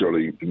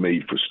necessarily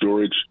made for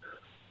storage,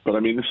 but I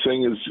mean, this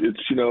thing it's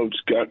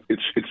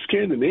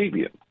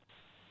Scandinavian.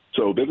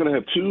 So they're going to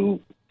have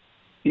two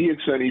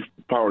EX90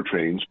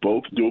 powertrains,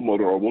 both dual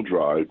motor all-wheel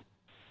drive.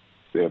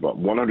 They have a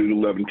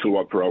 111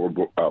 kilowatt per hour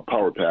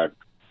power pack.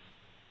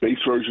 Base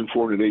version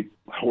 408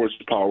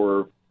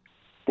 horsepower,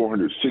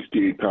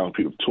 468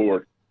 pound-feet of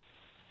torque,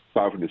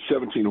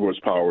 517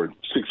 horsepower,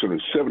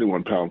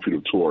 671 pound-feet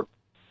of torque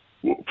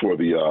for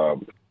the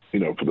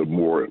for the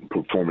more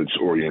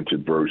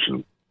performance-oriented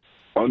version.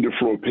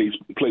 Underfloor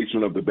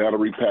placement of the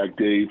battery pack,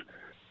 Dave,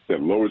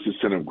 that lowers the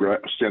center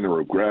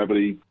of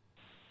gravity.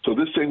 So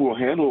this thing will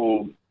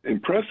handle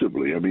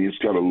impressively. I mean, it's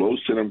got a low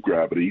center of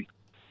gravity.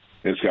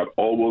 It's got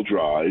all-wheel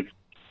drive,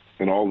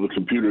 and all the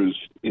computers,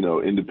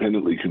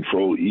 independently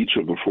control each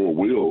of the four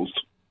wheels.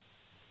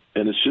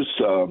 And it's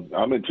just,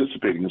 I'm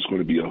anticipating it's going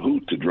to be a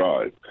hoot to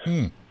drive.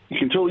 You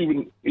can tow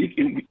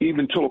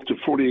even tow up to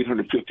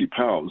 4,850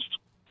 pounds,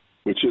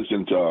 which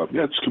isn't,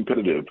 it's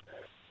competitive,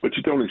 but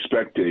you don't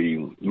expect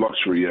a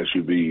luxury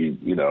SUV,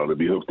 to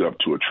be hooked up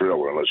to a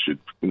trailer unless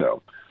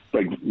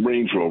like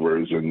Range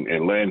Rovers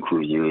and Land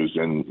Cruisers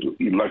and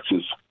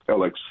Lexus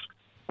LX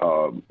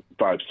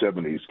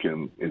 570s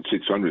and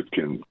 600s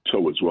can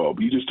tow as well.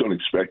 But you just don't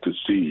expect to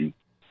see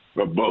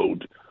a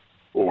boat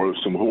or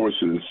some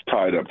horses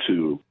tied up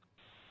to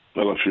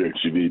a luxury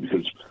SUV,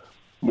 because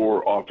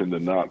more often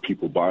than not,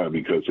 people buy them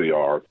because they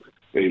are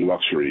a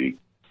luxury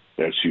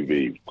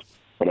SUV.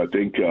 But I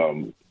think,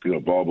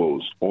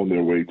 Volvo's on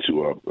their way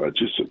to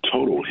just a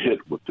total hit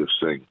with this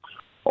thing.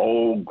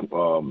 All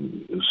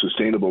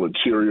sustainable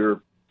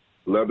interior,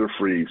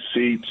 leather-free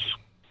seats,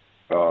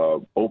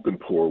 open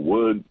pore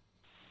wood,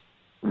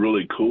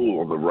 really cool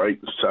on the right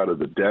side of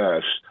the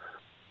dash.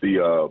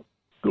 The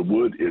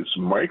wood is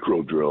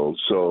micro drilled,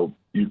 so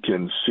you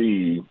can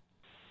see,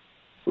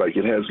 like,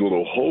 it has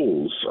little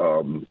holes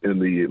in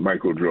the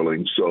micro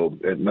drilling. So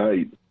at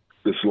night,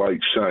 this light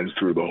shines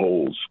through the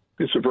holes.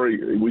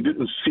 We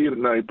didn't see it at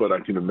night, but I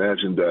can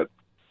imagine that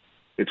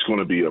it's going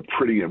to be a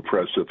pretty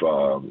impressive,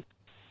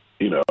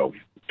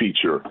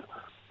 feature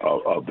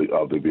of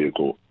the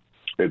vehicle.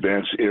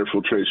 Advanced air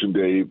filtration,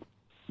 Dave.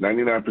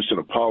 99%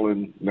 of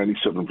pollen,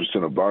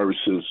 97% of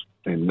viruses,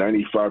 and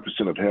 95%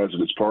 of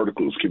hazardous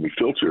particles can be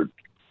filtered.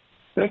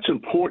 That's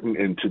important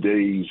in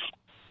today's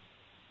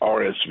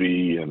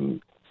RSV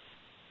and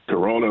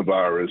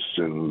coronavirus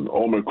and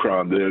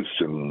Omicron this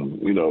and,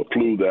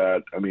 flu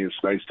that. I mean,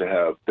 it's nice to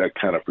have that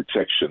kind of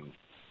protection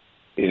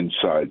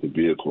inside the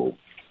vehicle.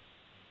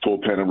 Full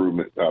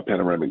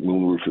panoramic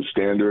moonroof is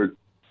standard.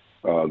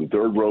 The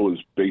third row is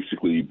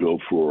basically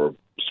built for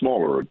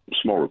smaller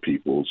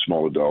people,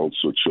 small adults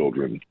or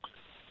children.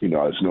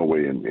 There's no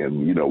way,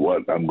 and you know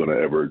what, I'm going to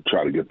ever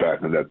try to get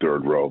back in that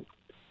third row.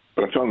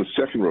 But I found the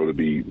second row to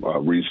be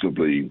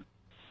reasonably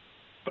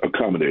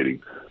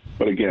accommodating.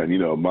 But again,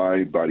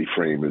 my body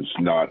frame is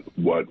not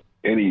what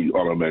any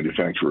auto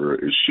manufacturer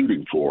is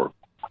shooting for.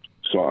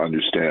 So I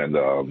understand,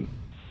 I'm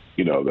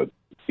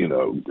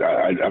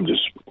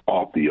just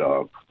off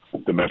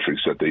the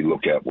metrics that they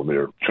look at when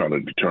they're trying to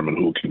determine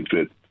who can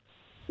fit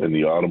in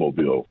the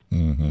automobile.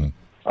 Mm-hmm.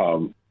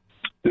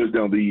 There's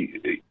now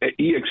the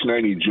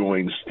EX90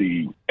 joins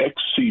the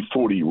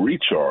XC40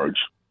 Recharge,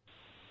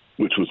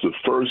 which was the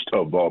first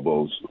of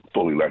Volvo's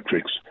full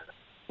electrics.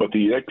 But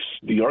the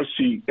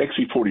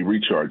XC40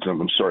 Recharge,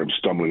 I'm sorry, I'm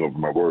stumbling over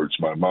my words.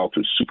 My mouth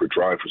is super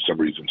dry for some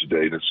reason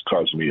today, and it's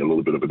causing me a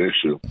little bit of an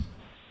issue.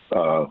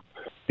 The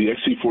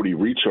XC40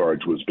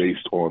 Recharge was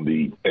based on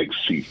the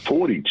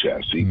XC40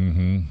 chassis.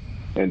 Mm-hmm.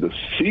 And the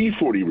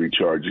C40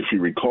 Recharge, if you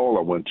recall,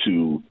 I went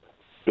to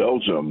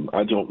Belgium.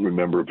 I don't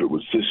remember if it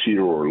was this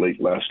year or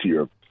late last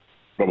year.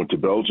 I went to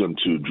Belgium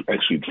to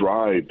actually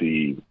drive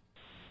the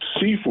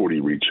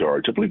C40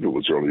 Recharge. I believe it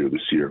was earlier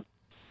this year.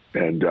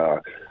 And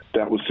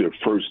that was their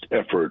first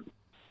effort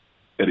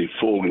at a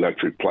full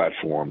electric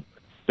platform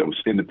that was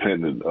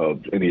independent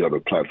of any other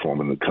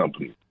platform in the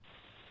company.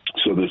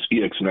 So this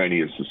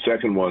EX90 is the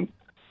second one.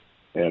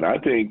 And I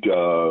think,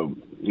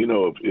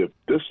 if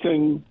this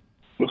thing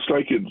looks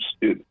like if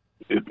it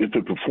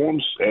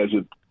performs as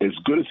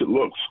good as it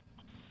looks,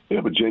 they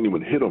have a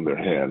genuine hit on their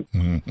hand.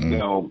 Mm-hmm.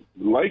 Now,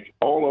 like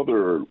all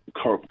other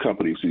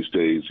companies these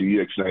days, the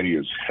EX90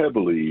 is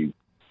heavily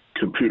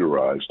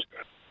computerized.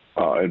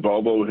 And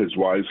Volvo has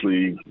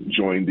wisely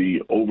joined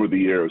the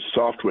over-the-air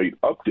software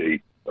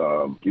update,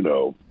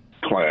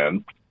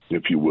 plan,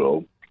 if you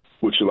will,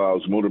 which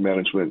allows motor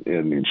management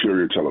and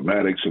interior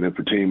telematics and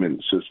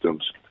infotainment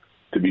systems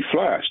to be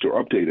flashed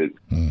or updated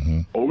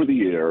over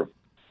the air.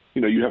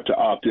 You have to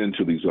opt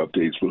into these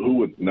updates, but who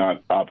would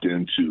not opt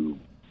into,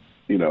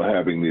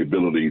 having the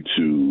ability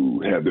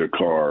to have their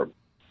car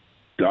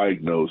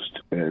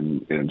diagnosed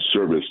and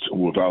serviced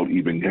without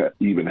even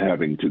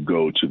having to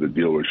go to the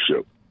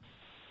dealership?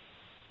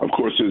 Of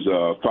course, there's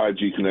a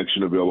 5G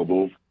connection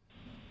available.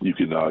 You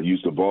can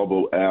use the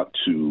Volvo app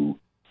to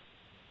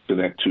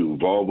connect to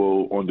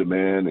Volvo On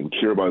Demand and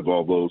Care by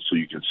Volvo, so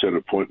you can set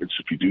appointments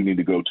if you do need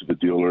to go to the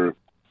dealer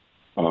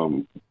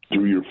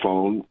through your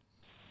phone.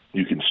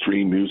 You can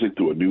stream music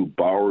through a new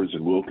Bowers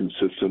and Wilkins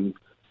system,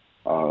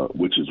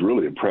 which is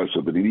really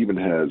impressive. And it even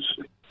has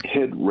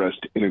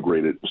headrest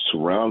integrated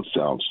surround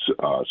sound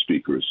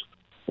speakers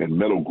and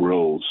metal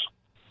grills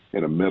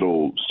and a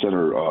metal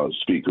center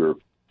speaker.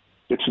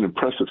 It's an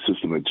impressive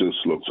system that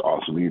just looks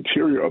awesome. The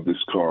interior of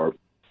this car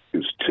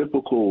is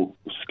typical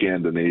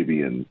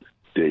Scandinavian,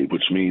 Dave,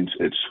 which means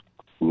it's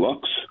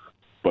luxe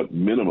but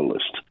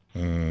minimalist.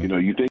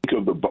 You think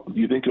of the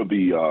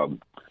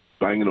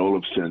Bang &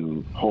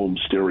 Olufsen home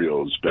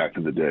stereos back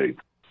in the day.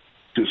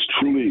 Just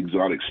truly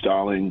exotic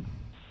styling,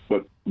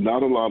 but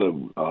not a lot of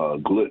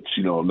glitz.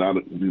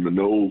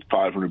 No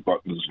 500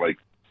 buttons like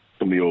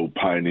some of the old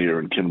Pioneer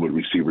and Kenwood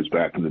receivers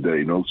back in the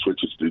day. No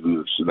switches to do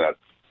this and that.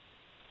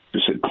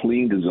 Just a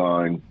clean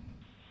design,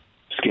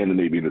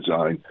 Scandinavian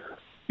design.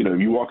 If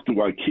you walk through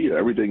IKEA,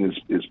 everything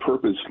is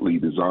purposely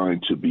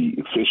designed to be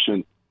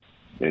efficient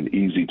and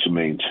easy to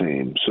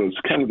maintain. So it's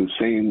kind of the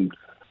same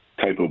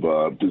type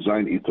of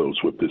design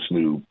ethos with this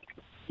new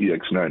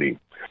EX90.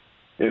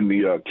 In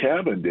the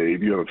cabin,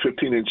 Dave, you have a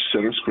 15-inch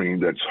center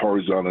screen that's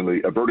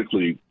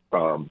vertically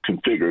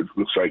configured.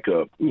 Looks like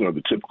the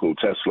typical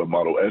Tesla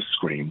Model S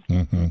screen.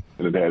 Mm-hmm.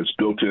 And it has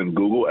built-in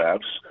Google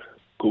Apps,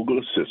 Google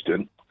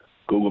Assistant,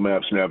 Google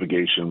Maps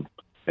navigation,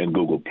 and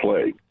Google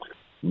Play.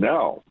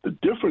 Now, the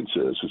difference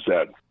is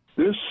that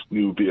this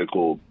new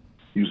vehicle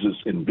uses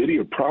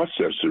NVIDIA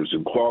processors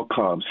and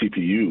Qualcomm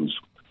CPUs.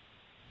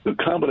 The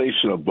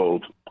combination of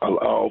both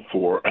allow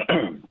for,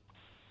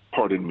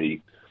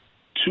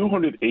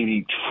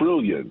 280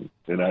 trillion,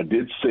 and I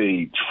did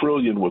say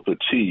trillion with a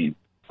T,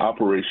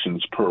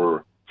 operations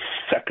per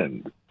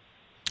second.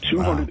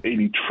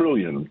 280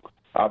 trillion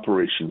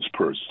operations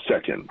per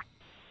second.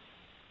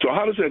 So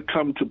how does that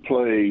come to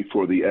play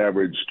for the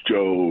average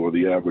Joe or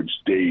the average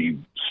Dave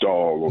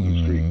Stahl on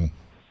the street?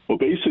 Well,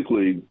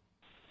 basically,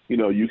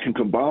 you can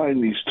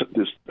combine this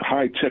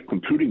high-tech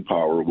computing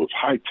power with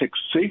high-tech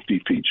safety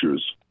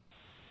features,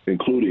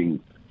 including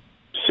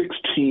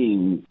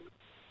 16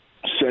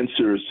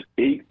 sensors,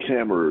 8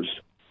 cameras,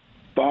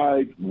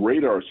 5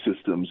 radar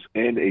systems,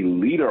 and a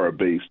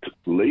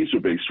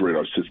laser-based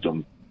radar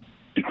system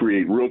to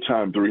create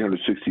real-time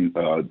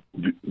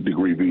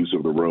 360-degree views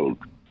of the road.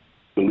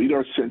 The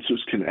LiDAR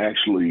sensors can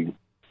actually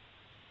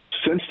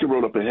sense the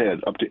road up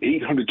ahead, up to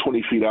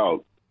 820 feet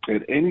out,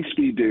 at any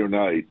speed, day or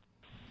night,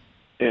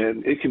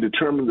 and it can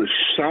determine the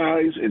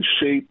size and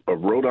shape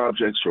of road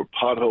objects or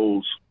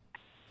potholes,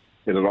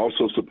 and it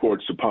also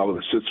supports the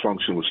pilot assist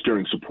function with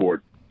steering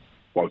support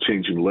while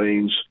changing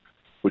lanes,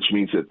 which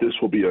means that this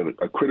will be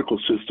a critical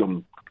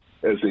system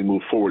as they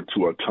move forward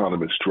to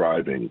autonomous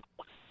driving.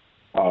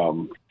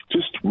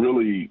 Just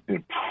really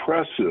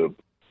impressive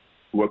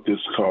what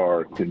this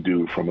car can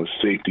do from a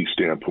safety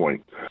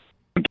standpoint.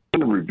 In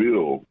the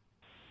reveal,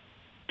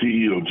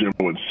 CEO Jim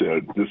Rowan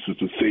said, "This is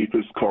the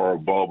safest car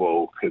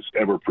Volvo has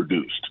ever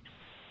produced.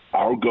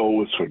 Our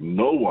goal is for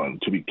no one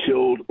to be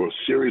killed or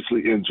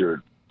seriously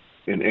injured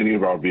in any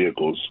of our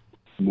vehicles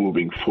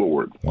moving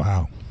forward."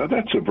 Wow. Now,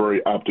 that's a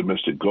very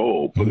optimistic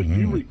goal, but if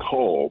you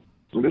recall,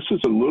 and this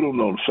is a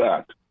little-known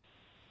fact,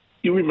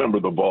 you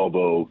remember the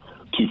Volvo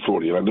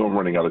 240, and I know I'm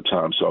running out of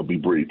time, so I'll be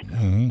brief.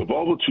 The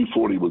Volvo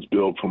 240 was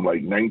built from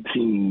like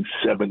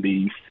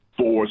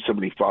 1974,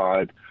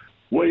 75,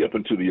 way up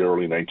into the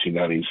early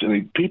 1990s,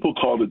 and people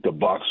called it the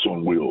box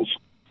on wheels.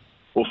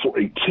 Well, for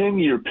a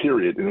 10-year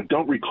period, and I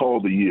don't recall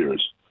the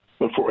years,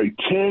 but for a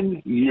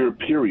 10-year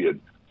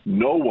period,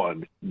 no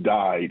one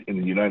died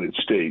in the United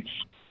States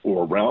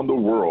or around the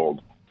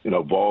world in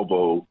a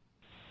Volvo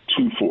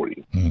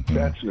 240.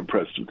 That's an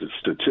impressive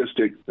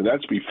statistic, and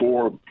that's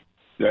before.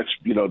 The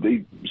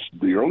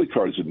early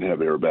cars didn't have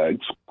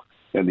airbags,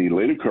 and the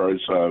later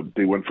cars,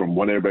 they went from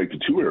one airbag to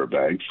two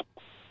airbags.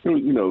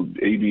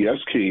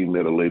 ABS came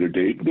at a later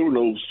date, but there were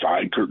no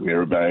side curtain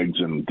airbags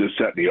and this,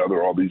 that, and the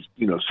other, all these,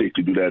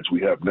 safety doodads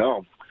we have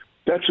now.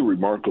 That's a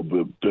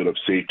remarkable bit of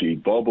safety.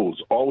 Volvo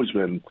has always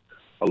been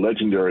a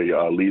legendary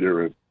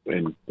leader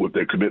with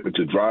their commitment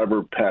to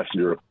driver,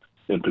 passenger,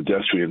 and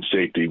pedestrian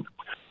safety.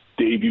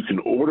 Dave, you can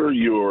order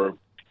your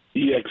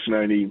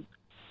EX90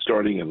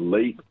 starting in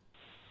late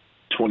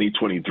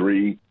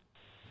 2023,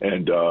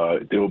 and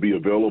they will be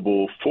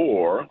available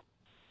for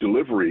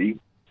delivery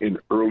in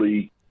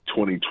early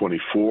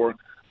 2024.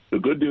 The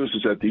good news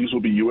is that these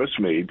will be U.S.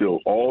 made. They're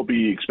all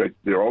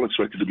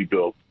expected to be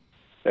built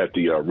at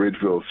the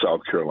Ridgeville,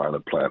 South Carolina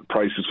plant.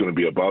 Price is going to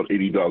be about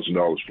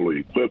 $80,000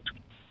 fully equipped.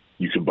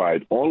 You can buy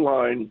it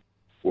online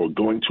or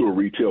going to a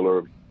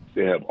retailer.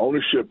 They have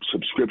ownership,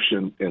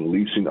 subscription, and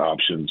leasing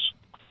options.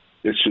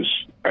 I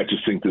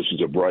just think this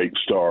is a bright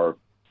star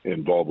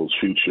in Volvo's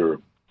future,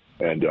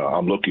 and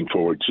I'm looking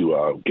forward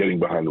to getting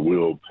behind the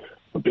wheel.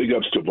 Big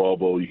ups to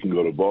Volvo. You can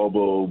go to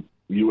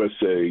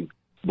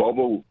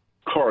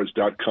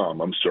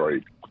VolvoCars.com,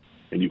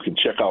 and you can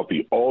check out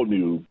the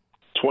all-new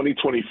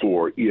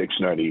 2024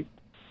 EX90.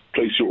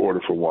 Place your order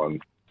for one.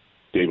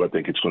 Dave, I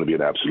think it's going to be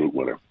an absolute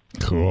winner.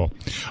 Cool.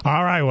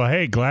 All right. Well,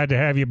 hey, glad to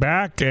have you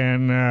back,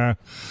 and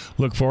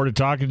look forward to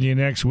talking to you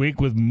next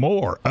week with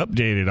more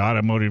updated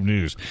automotive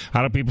news.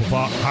 How do people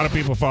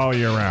follow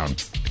you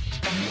around?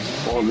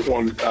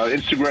 On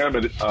Instagram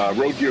at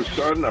Road Gear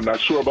Sun. I'm not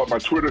sure about my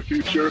Twitter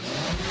future.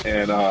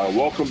 And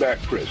welcome back,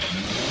 Chris.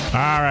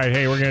 All right.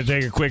 Hey, we're going to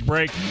take a quick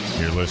break.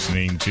 You're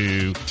listening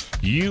to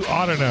You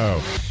Ought to Know,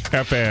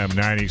 FM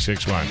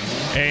 96.1,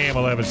 AM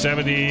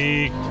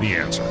 1170, The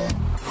Answer.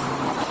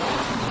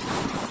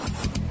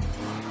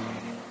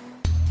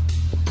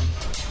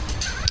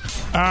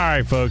 All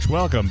right, folks,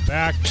 welcome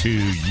back to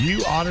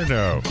You Ought to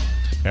Know,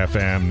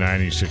 FM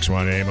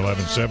 96.1, AM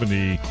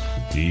 1170,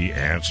 The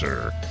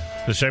Answer.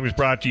 This segment is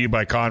brought to you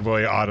by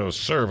Convoy Auto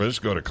Service.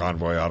 Go to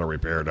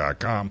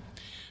convoyautorepair.com,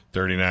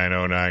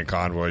 3909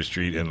 Convoy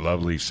Street in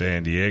lovely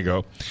San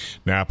Diego.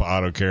 Napa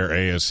Auto Care,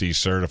 ASC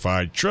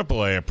certified,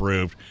 AAA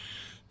approved.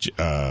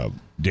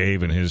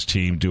 Dave and his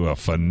team do a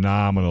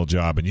phenomenal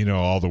job, and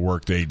all the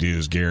work they do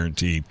is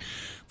guaranteed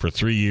for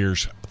 3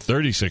 years,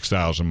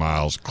 36,000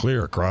 miles,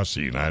 clear across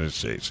the United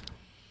States.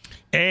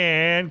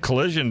 And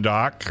Collision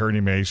Doc,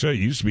 Kearney Mesa, it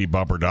used to be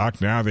Bumper Doc.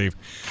 Now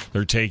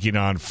they're taking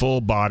on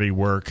full body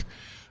work.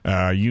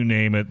 You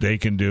name it, they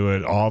can do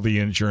it. All the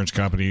insurance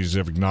companies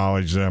have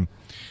acknowledged them.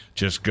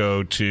 Just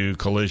go to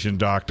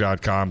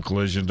collisiondoc.com,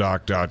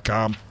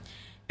 collisiondoc.com,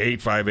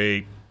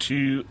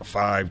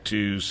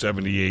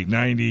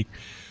 858-252-7890.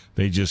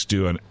 They just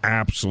do an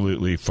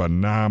absolutely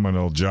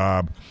phenomenal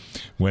job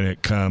when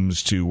it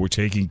comes to we're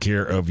taking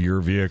care of your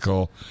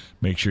vehicle.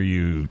 Make sure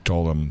you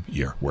told them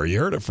where you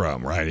heard it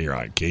from, right here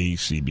on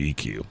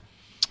KCBQ.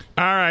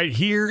 All right,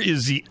 here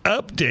is the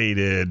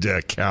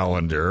updated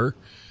calendar.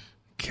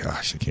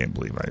 Gosh, I can't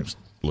believe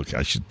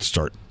I should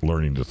start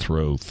learning to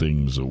throw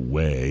things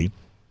away.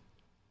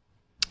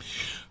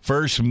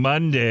 First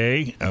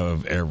Monday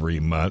of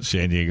every month,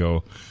 San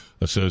Diego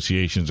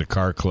Associations of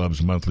Car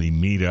Clubs monthly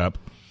meetup.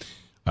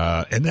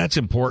 And that's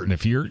important.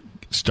 If you're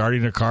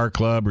starting a car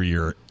club or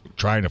you're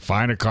trying to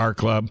find a car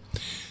club,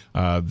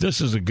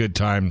 this is a good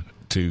time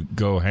to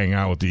go hang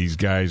out with these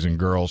guys and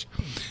girls.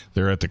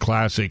 They're at the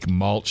Classic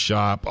Malt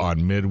Shop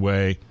on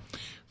Midway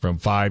from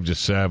 5 to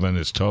 7.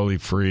 It's totally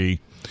free.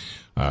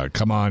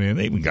 Come on in.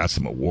 They even got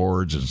some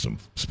awards and some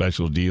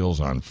special deals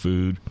on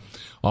food.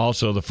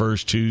 Also, the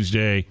first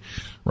Tuesday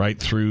right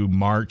through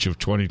March of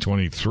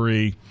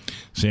 2023,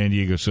 San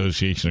Diego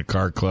Association of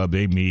Car Club,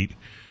 they meet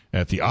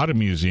at the Auto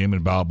Museum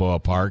in Balboa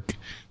Park.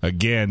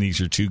 Again,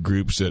 these are two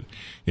groups that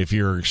if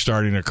you're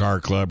starting a car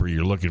club or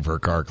you're looking for a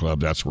car club,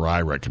 that's where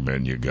I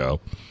recommend you go.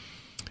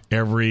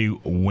 Every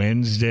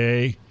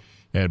Wednesday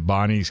at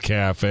Bonnie's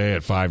Cafe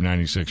at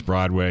 596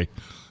 Broadway.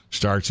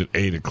 Starts at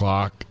 8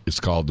 o'clock. It's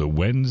called the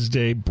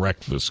Wednesday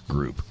Breakfast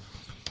Group.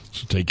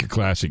 So take your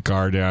classic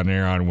car down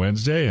there on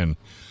Wednesday and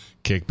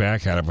kick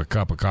back, have a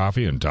cup of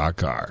coffee, and talk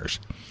cars.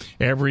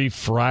 Every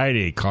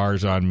Friday,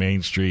 Cars on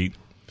Main Street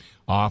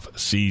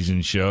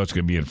off-season show. It's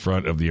going to be in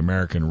front of the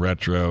American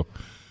Retro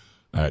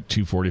at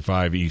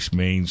 245 East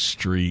Main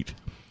Street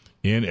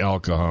in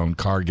El Cajon.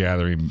 Car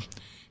gathering.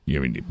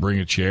 You bring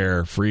a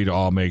chair, free to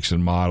all makes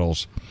and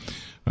models.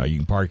 You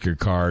can park your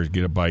cars,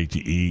 get a bite to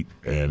eat,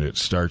 and it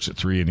starts at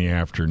 3 in the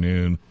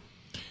afternoon.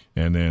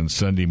 And then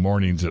Sunday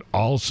mornings, it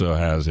also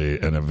has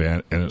an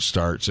event, and it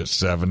starts at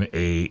 7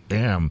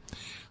 a.m.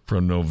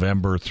 from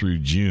November through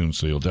June,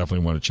 so you'll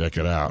definitely want to check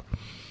it out.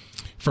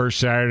 First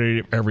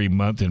Saturday every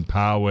month in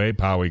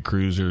Poway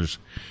Cruisers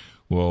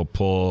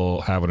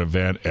will have an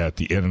event at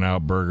the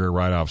In-N-Out Burger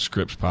right off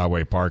Scripps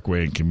Poway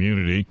Parkway and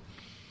Community.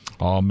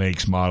 All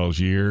makes, models,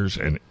 years,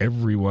 and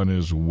everyone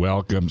is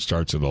welcome.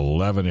 Starts at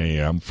 11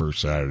 a.m. first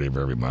Saturday of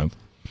every month.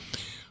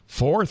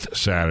 Fourth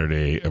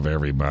Saturday of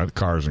every month,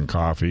 Cars and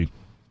Coffee,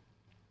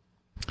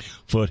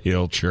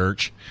 Foothill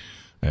Church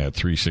at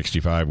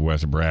 365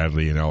 West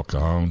Bradley in El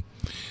Cajon.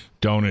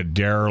 Donut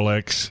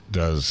Derelicts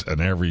does an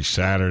every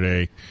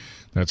Saturday.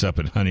 That's up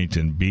in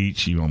Huntington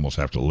Beach. You almost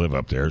have to live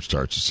up there. It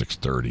starts at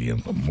 6:30 in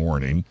the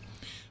morning.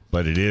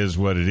 But it is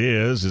what it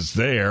is. It's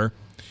there.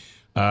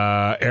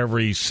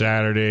 Every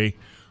Saturday,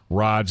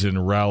 Rods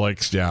and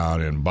Relics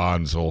down in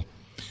Bonsall,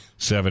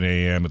 7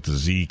 a.m. at the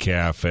Z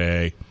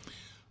Cafe.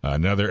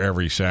 Another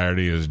every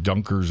Saturday is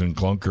Dunkers and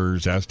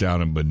Clunkers. That's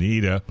down in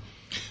Bonita.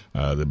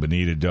 The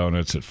Bonita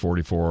Donuts at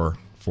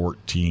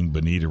 4414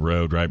 Bonita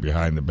Road, right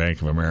behind the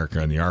Bank of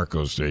America and the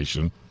Arco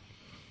station.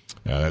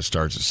 That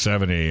starts at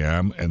 7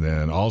 a.m. And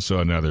then also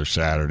another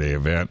Saturday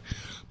event,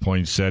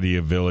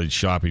 Poinsettia Village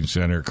Shopping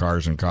Center,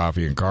 Cars and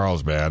Coffee in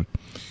Carlsbad.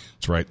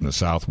 It's right in the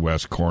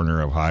southwest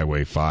corner of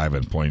Highway 5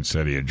 and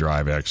Poinsettia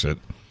Drive exit.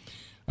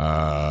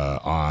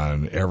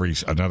 On every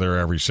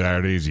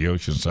Saturday is the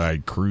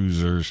Oceanside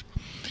Cruisers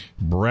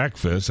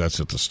Breakfast. That's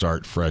at the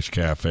Start Fresh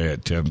Cafe at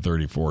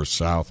 1034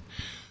 South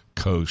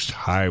Coast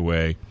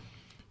Highway.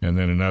 And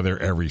then another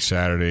every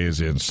Saturday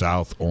is in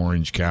South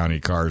Orange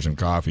County, Cars and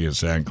Coffee at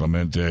San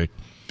Clemente.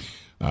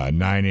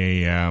 9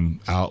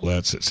 a.m.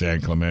 outlets at San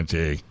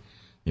Clemente,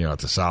 at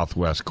the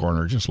southwest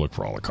corner. Just look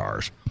for all the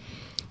cars.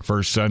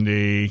 First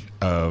Sunday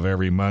of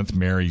every month,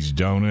 Mary's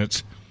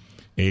Donuts,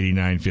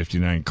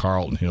 8959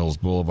 Carlton Hills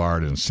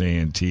Boulevard in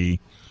Santee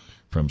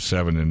from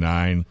 7 to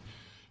 9.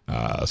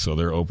 So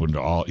they're open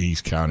to all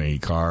East County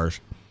cars.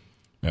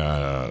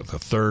 The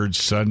third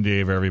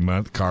Sunday of every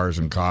month, Cars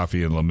and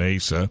Coffee in La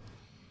Mesa.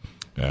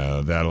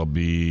 That'll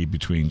be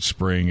between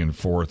Spring and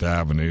 4th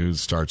Avenue. It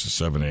starts at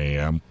 7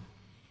 a.m.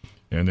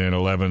 And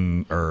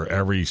then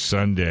every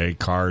Sunday,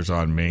 Cars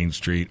on Main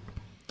Street.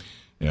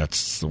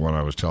 That's the one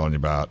I was telling you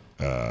about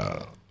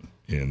at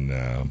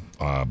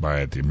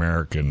the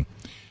American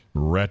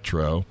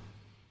Retro.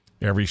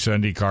 Every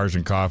Sunday, Cars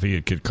and Coffee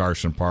at Kit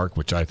Carson Park,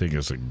 which I think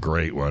is a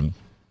great one.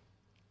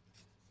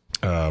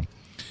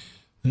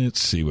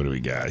 Let's see, what do we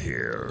got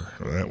here?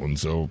 That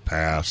one's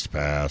pass. We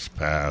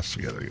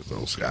got to get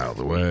those out of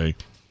the way.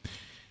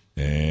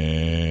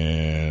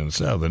 And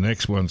so the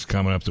next one's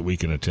coming up that we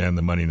can attend,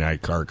 the Monday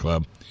Night Car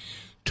Club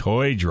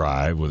Toy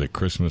Drive with a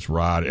Christmas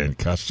Rod and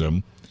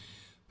Custom.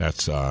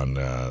 That's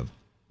on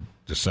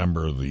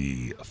December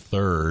the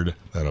 3rd.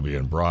 That'll be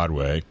in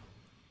Broadway.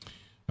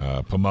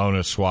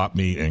 Pomona Swap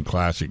Meet and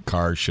Classic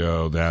Car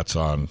Show. That's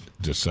on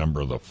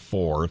December the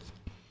 4th.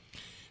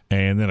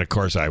 And then, of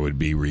course, I would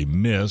be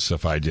remiss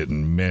if I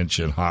didn't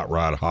mention Hot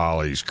Rod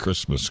Holly's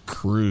Christmas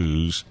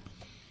Cruise.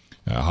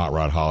 Hot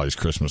Rod Holly's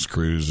Christmas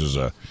Cruise is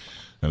an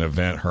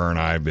event her and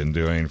I have been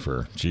doing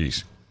for, can't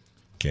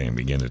even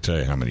begin to tell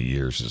you how many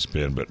years it's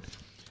been.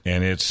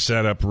 And it's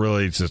set up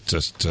really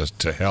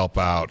to help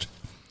out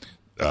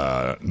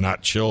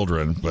not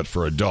children, but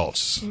for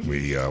adults.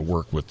 We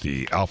work with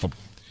the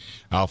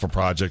Alpha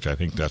Project. I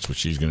think that's what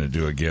she's going to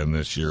do again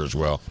this year as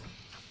well.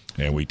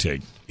 And we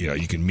take,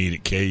 you can meet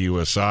at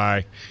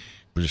KUSI.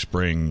 We just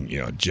bring,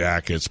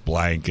 jackets,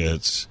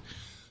 blankets,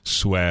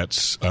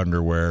 sweats,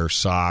 underwear,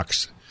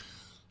 socks,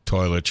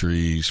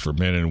 toiletries for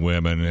men and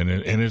women.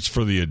 And it's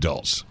for the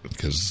adults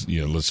because,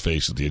 let's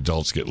face it, the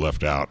adults get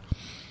left out.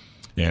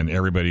 And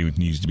everybody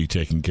needs to be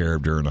taken care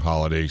of during the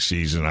holiday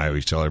season. I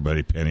always tell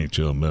everybody, penny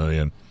to a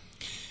million.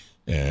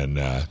 And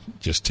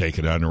just take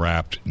an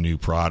unwrapped new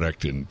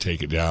product and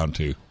take it down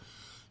to,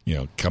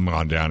 come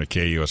on down to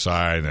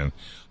KUSI. And then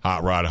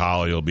Hot Rod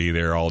Holly will be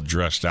there all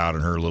dressed out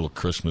in her little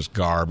Christmas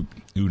garb.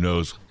 Who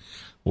knows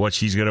what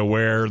she's going to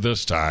wear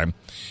this time.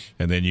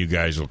 And then you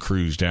guys will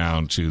cruise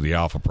down to the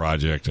Alpha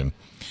Project. And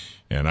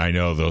I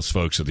know those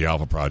folks at the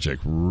Alpha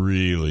Project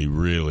really,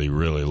 really,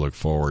 really look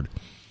forward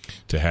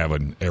to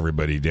having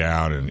everybody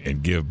down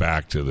and give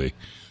back to the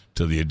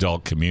to the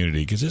adult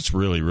community, because it's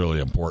really, really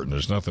important.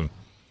 There's nothing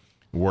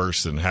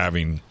worse than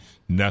having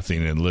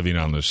nothing and living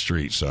on the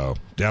street. So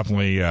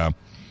definitely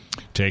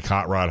take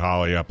Hot Rod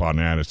Holly up on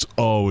that. It's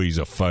always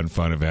a fun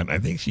event. I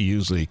think she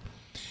usually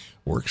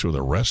works with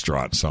a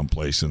restaurant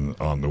someplace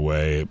on the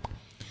way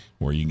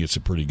where you can get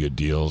some pretty good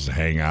deals,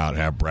 hang out,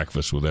 have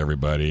breakfast with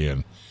everybody,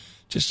 and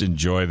just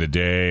enjoy the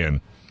day.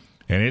 And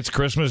it's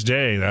Christmas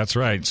Day. That's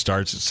right. It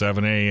starts at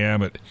 7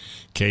 a.m. at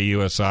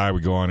KUSI.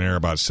 We go on air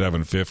about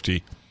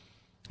 7:50.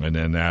 And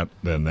then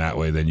that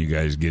way, you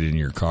guys get in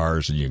your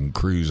cars and you can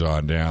cruise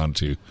on down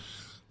to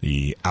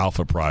the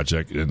Alpha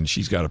Project. And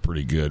she's got a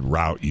pretty good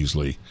route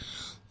usually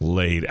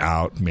laid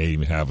out. May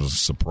even have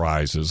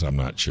surprises. I'm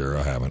not sure.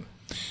 I haven't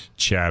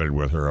chatted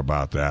with her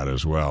about that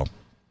as well.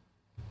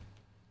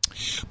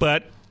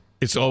 But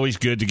it's always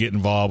good to get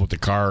involved with the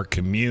car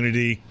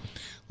community.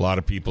 A lot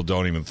of people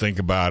don't even think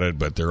about it,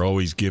 but they're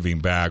always giving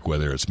back,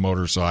 whether it's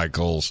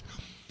motorcycles,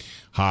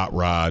 hot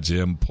rods,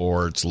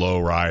 imports, low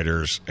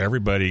riders,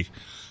 everybody.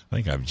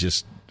 I think I've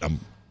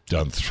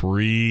done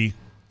three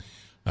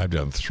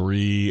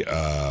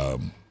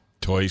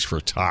Toys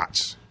for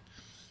Tots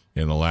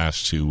in the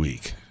last 2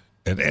 weeks.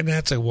 And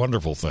that's a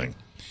wonderful thing,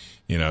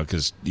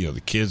 because,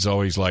 the kids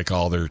always like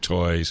all their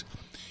toys.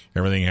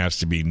 Everything has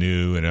to be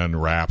new and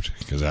unwrapped,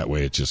 because that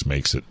way it just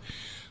makes it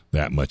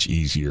that much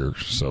easier,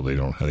 so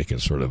they can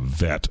sort of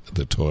vet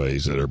the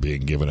toys that are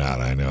being given out.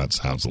 I know it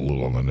sounds a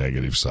little on the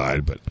negative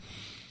side, but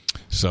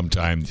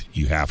sometimes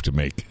you have to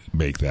make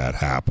that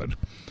happen.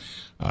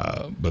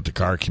 But the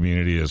car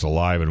community is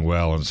alive and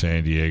well in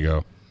San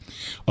Diego.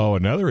 Oh,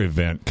 another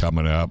event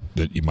coming up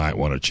that you might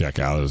want to check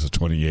out is the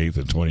 28th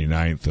and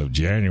 29th of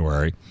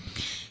January,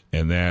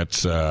 and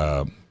that's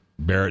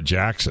Barrett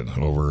Jackson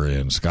over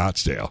in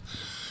Scottsdale.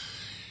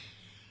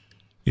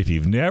 If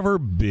you've never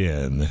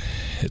been,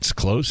 it's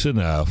close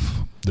enough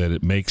that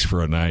it makes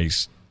for a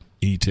nice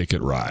e-ticket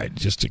ride.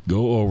 Just to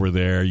go over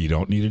there, you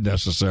don't need to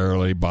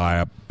necessarily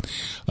buy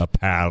a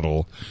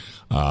paddle.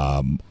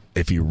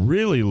 If you're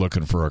really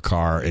looking for a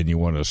car and you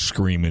want a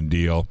screaming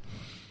deal,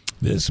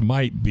 this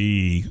might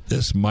be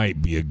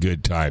a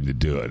good time to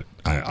do it.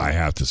 I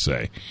have to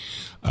say,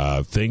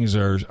 things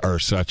are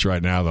such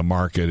right now. The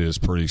market is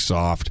pretty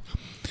soft.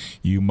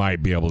 You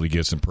might be able to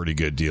get some pretty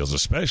good deals,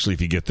 especially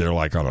if you get there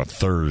like on a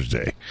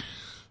Thursday.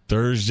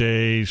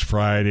 Thursdays,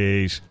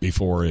 Fridays,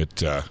 before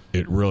it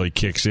really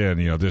kicks in.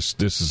 This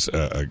is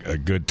a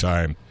good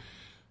time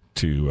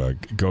to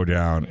go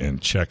down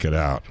and check it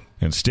out.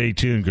 And stay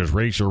tuned, because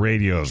Racer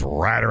Radio is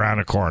right around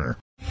the corner.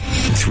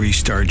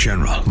 3-star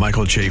General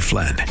Michael J.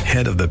 Flynn,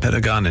 head of the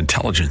Pentagon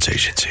Intelligence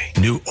Agency,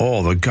 knew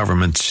all the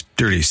government's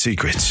dirty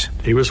secrets.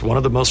 He was one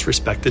of the most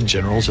respected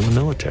generals in the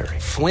military.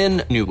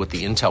 Flynn knew what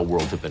the intel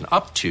world had been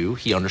up to.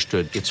 He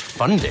understood its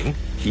funding.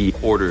 He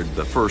ordered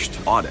the first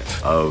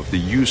audit of the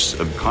use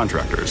of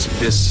contractors.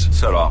 This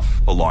set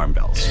off alarm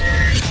bells.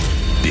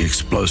 The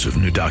explosive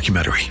new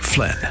documentary,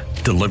 Flynn,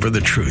 Deliver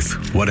the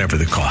Truth, Whatever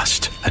the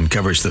Cost,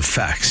 uncovers the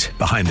facts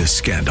behind this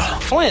scandal.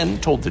 Flynn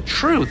told the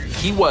truth.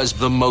 He was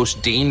the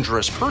most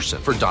dangerous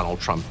person for Donald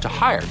Trump to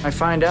hire. I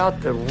find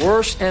out the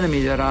worst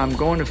enemy that I'm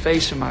going to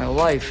face in my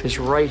life is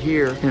right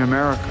here in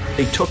America.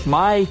 They took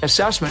my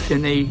assessment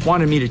and they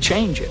wanted me to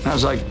change it. And I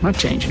was like, I'm not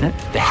changing it.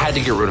 They had to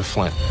get rid of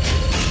Flynn.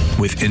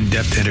 With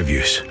in-depth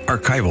interviews,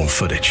 archival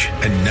footage,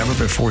 and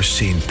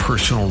never-before-seen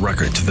personal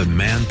records of the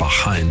man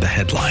behind the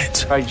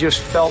headlines. I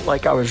just felt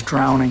like I was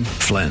drowning.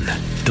 Flynn,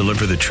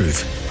 Deliver the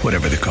Truth,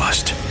 Whatever the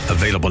Cost.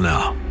 Available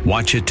now.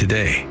 Watch it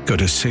today. Go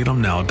to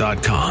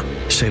salemnow.com.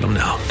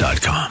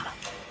 salemnow.com.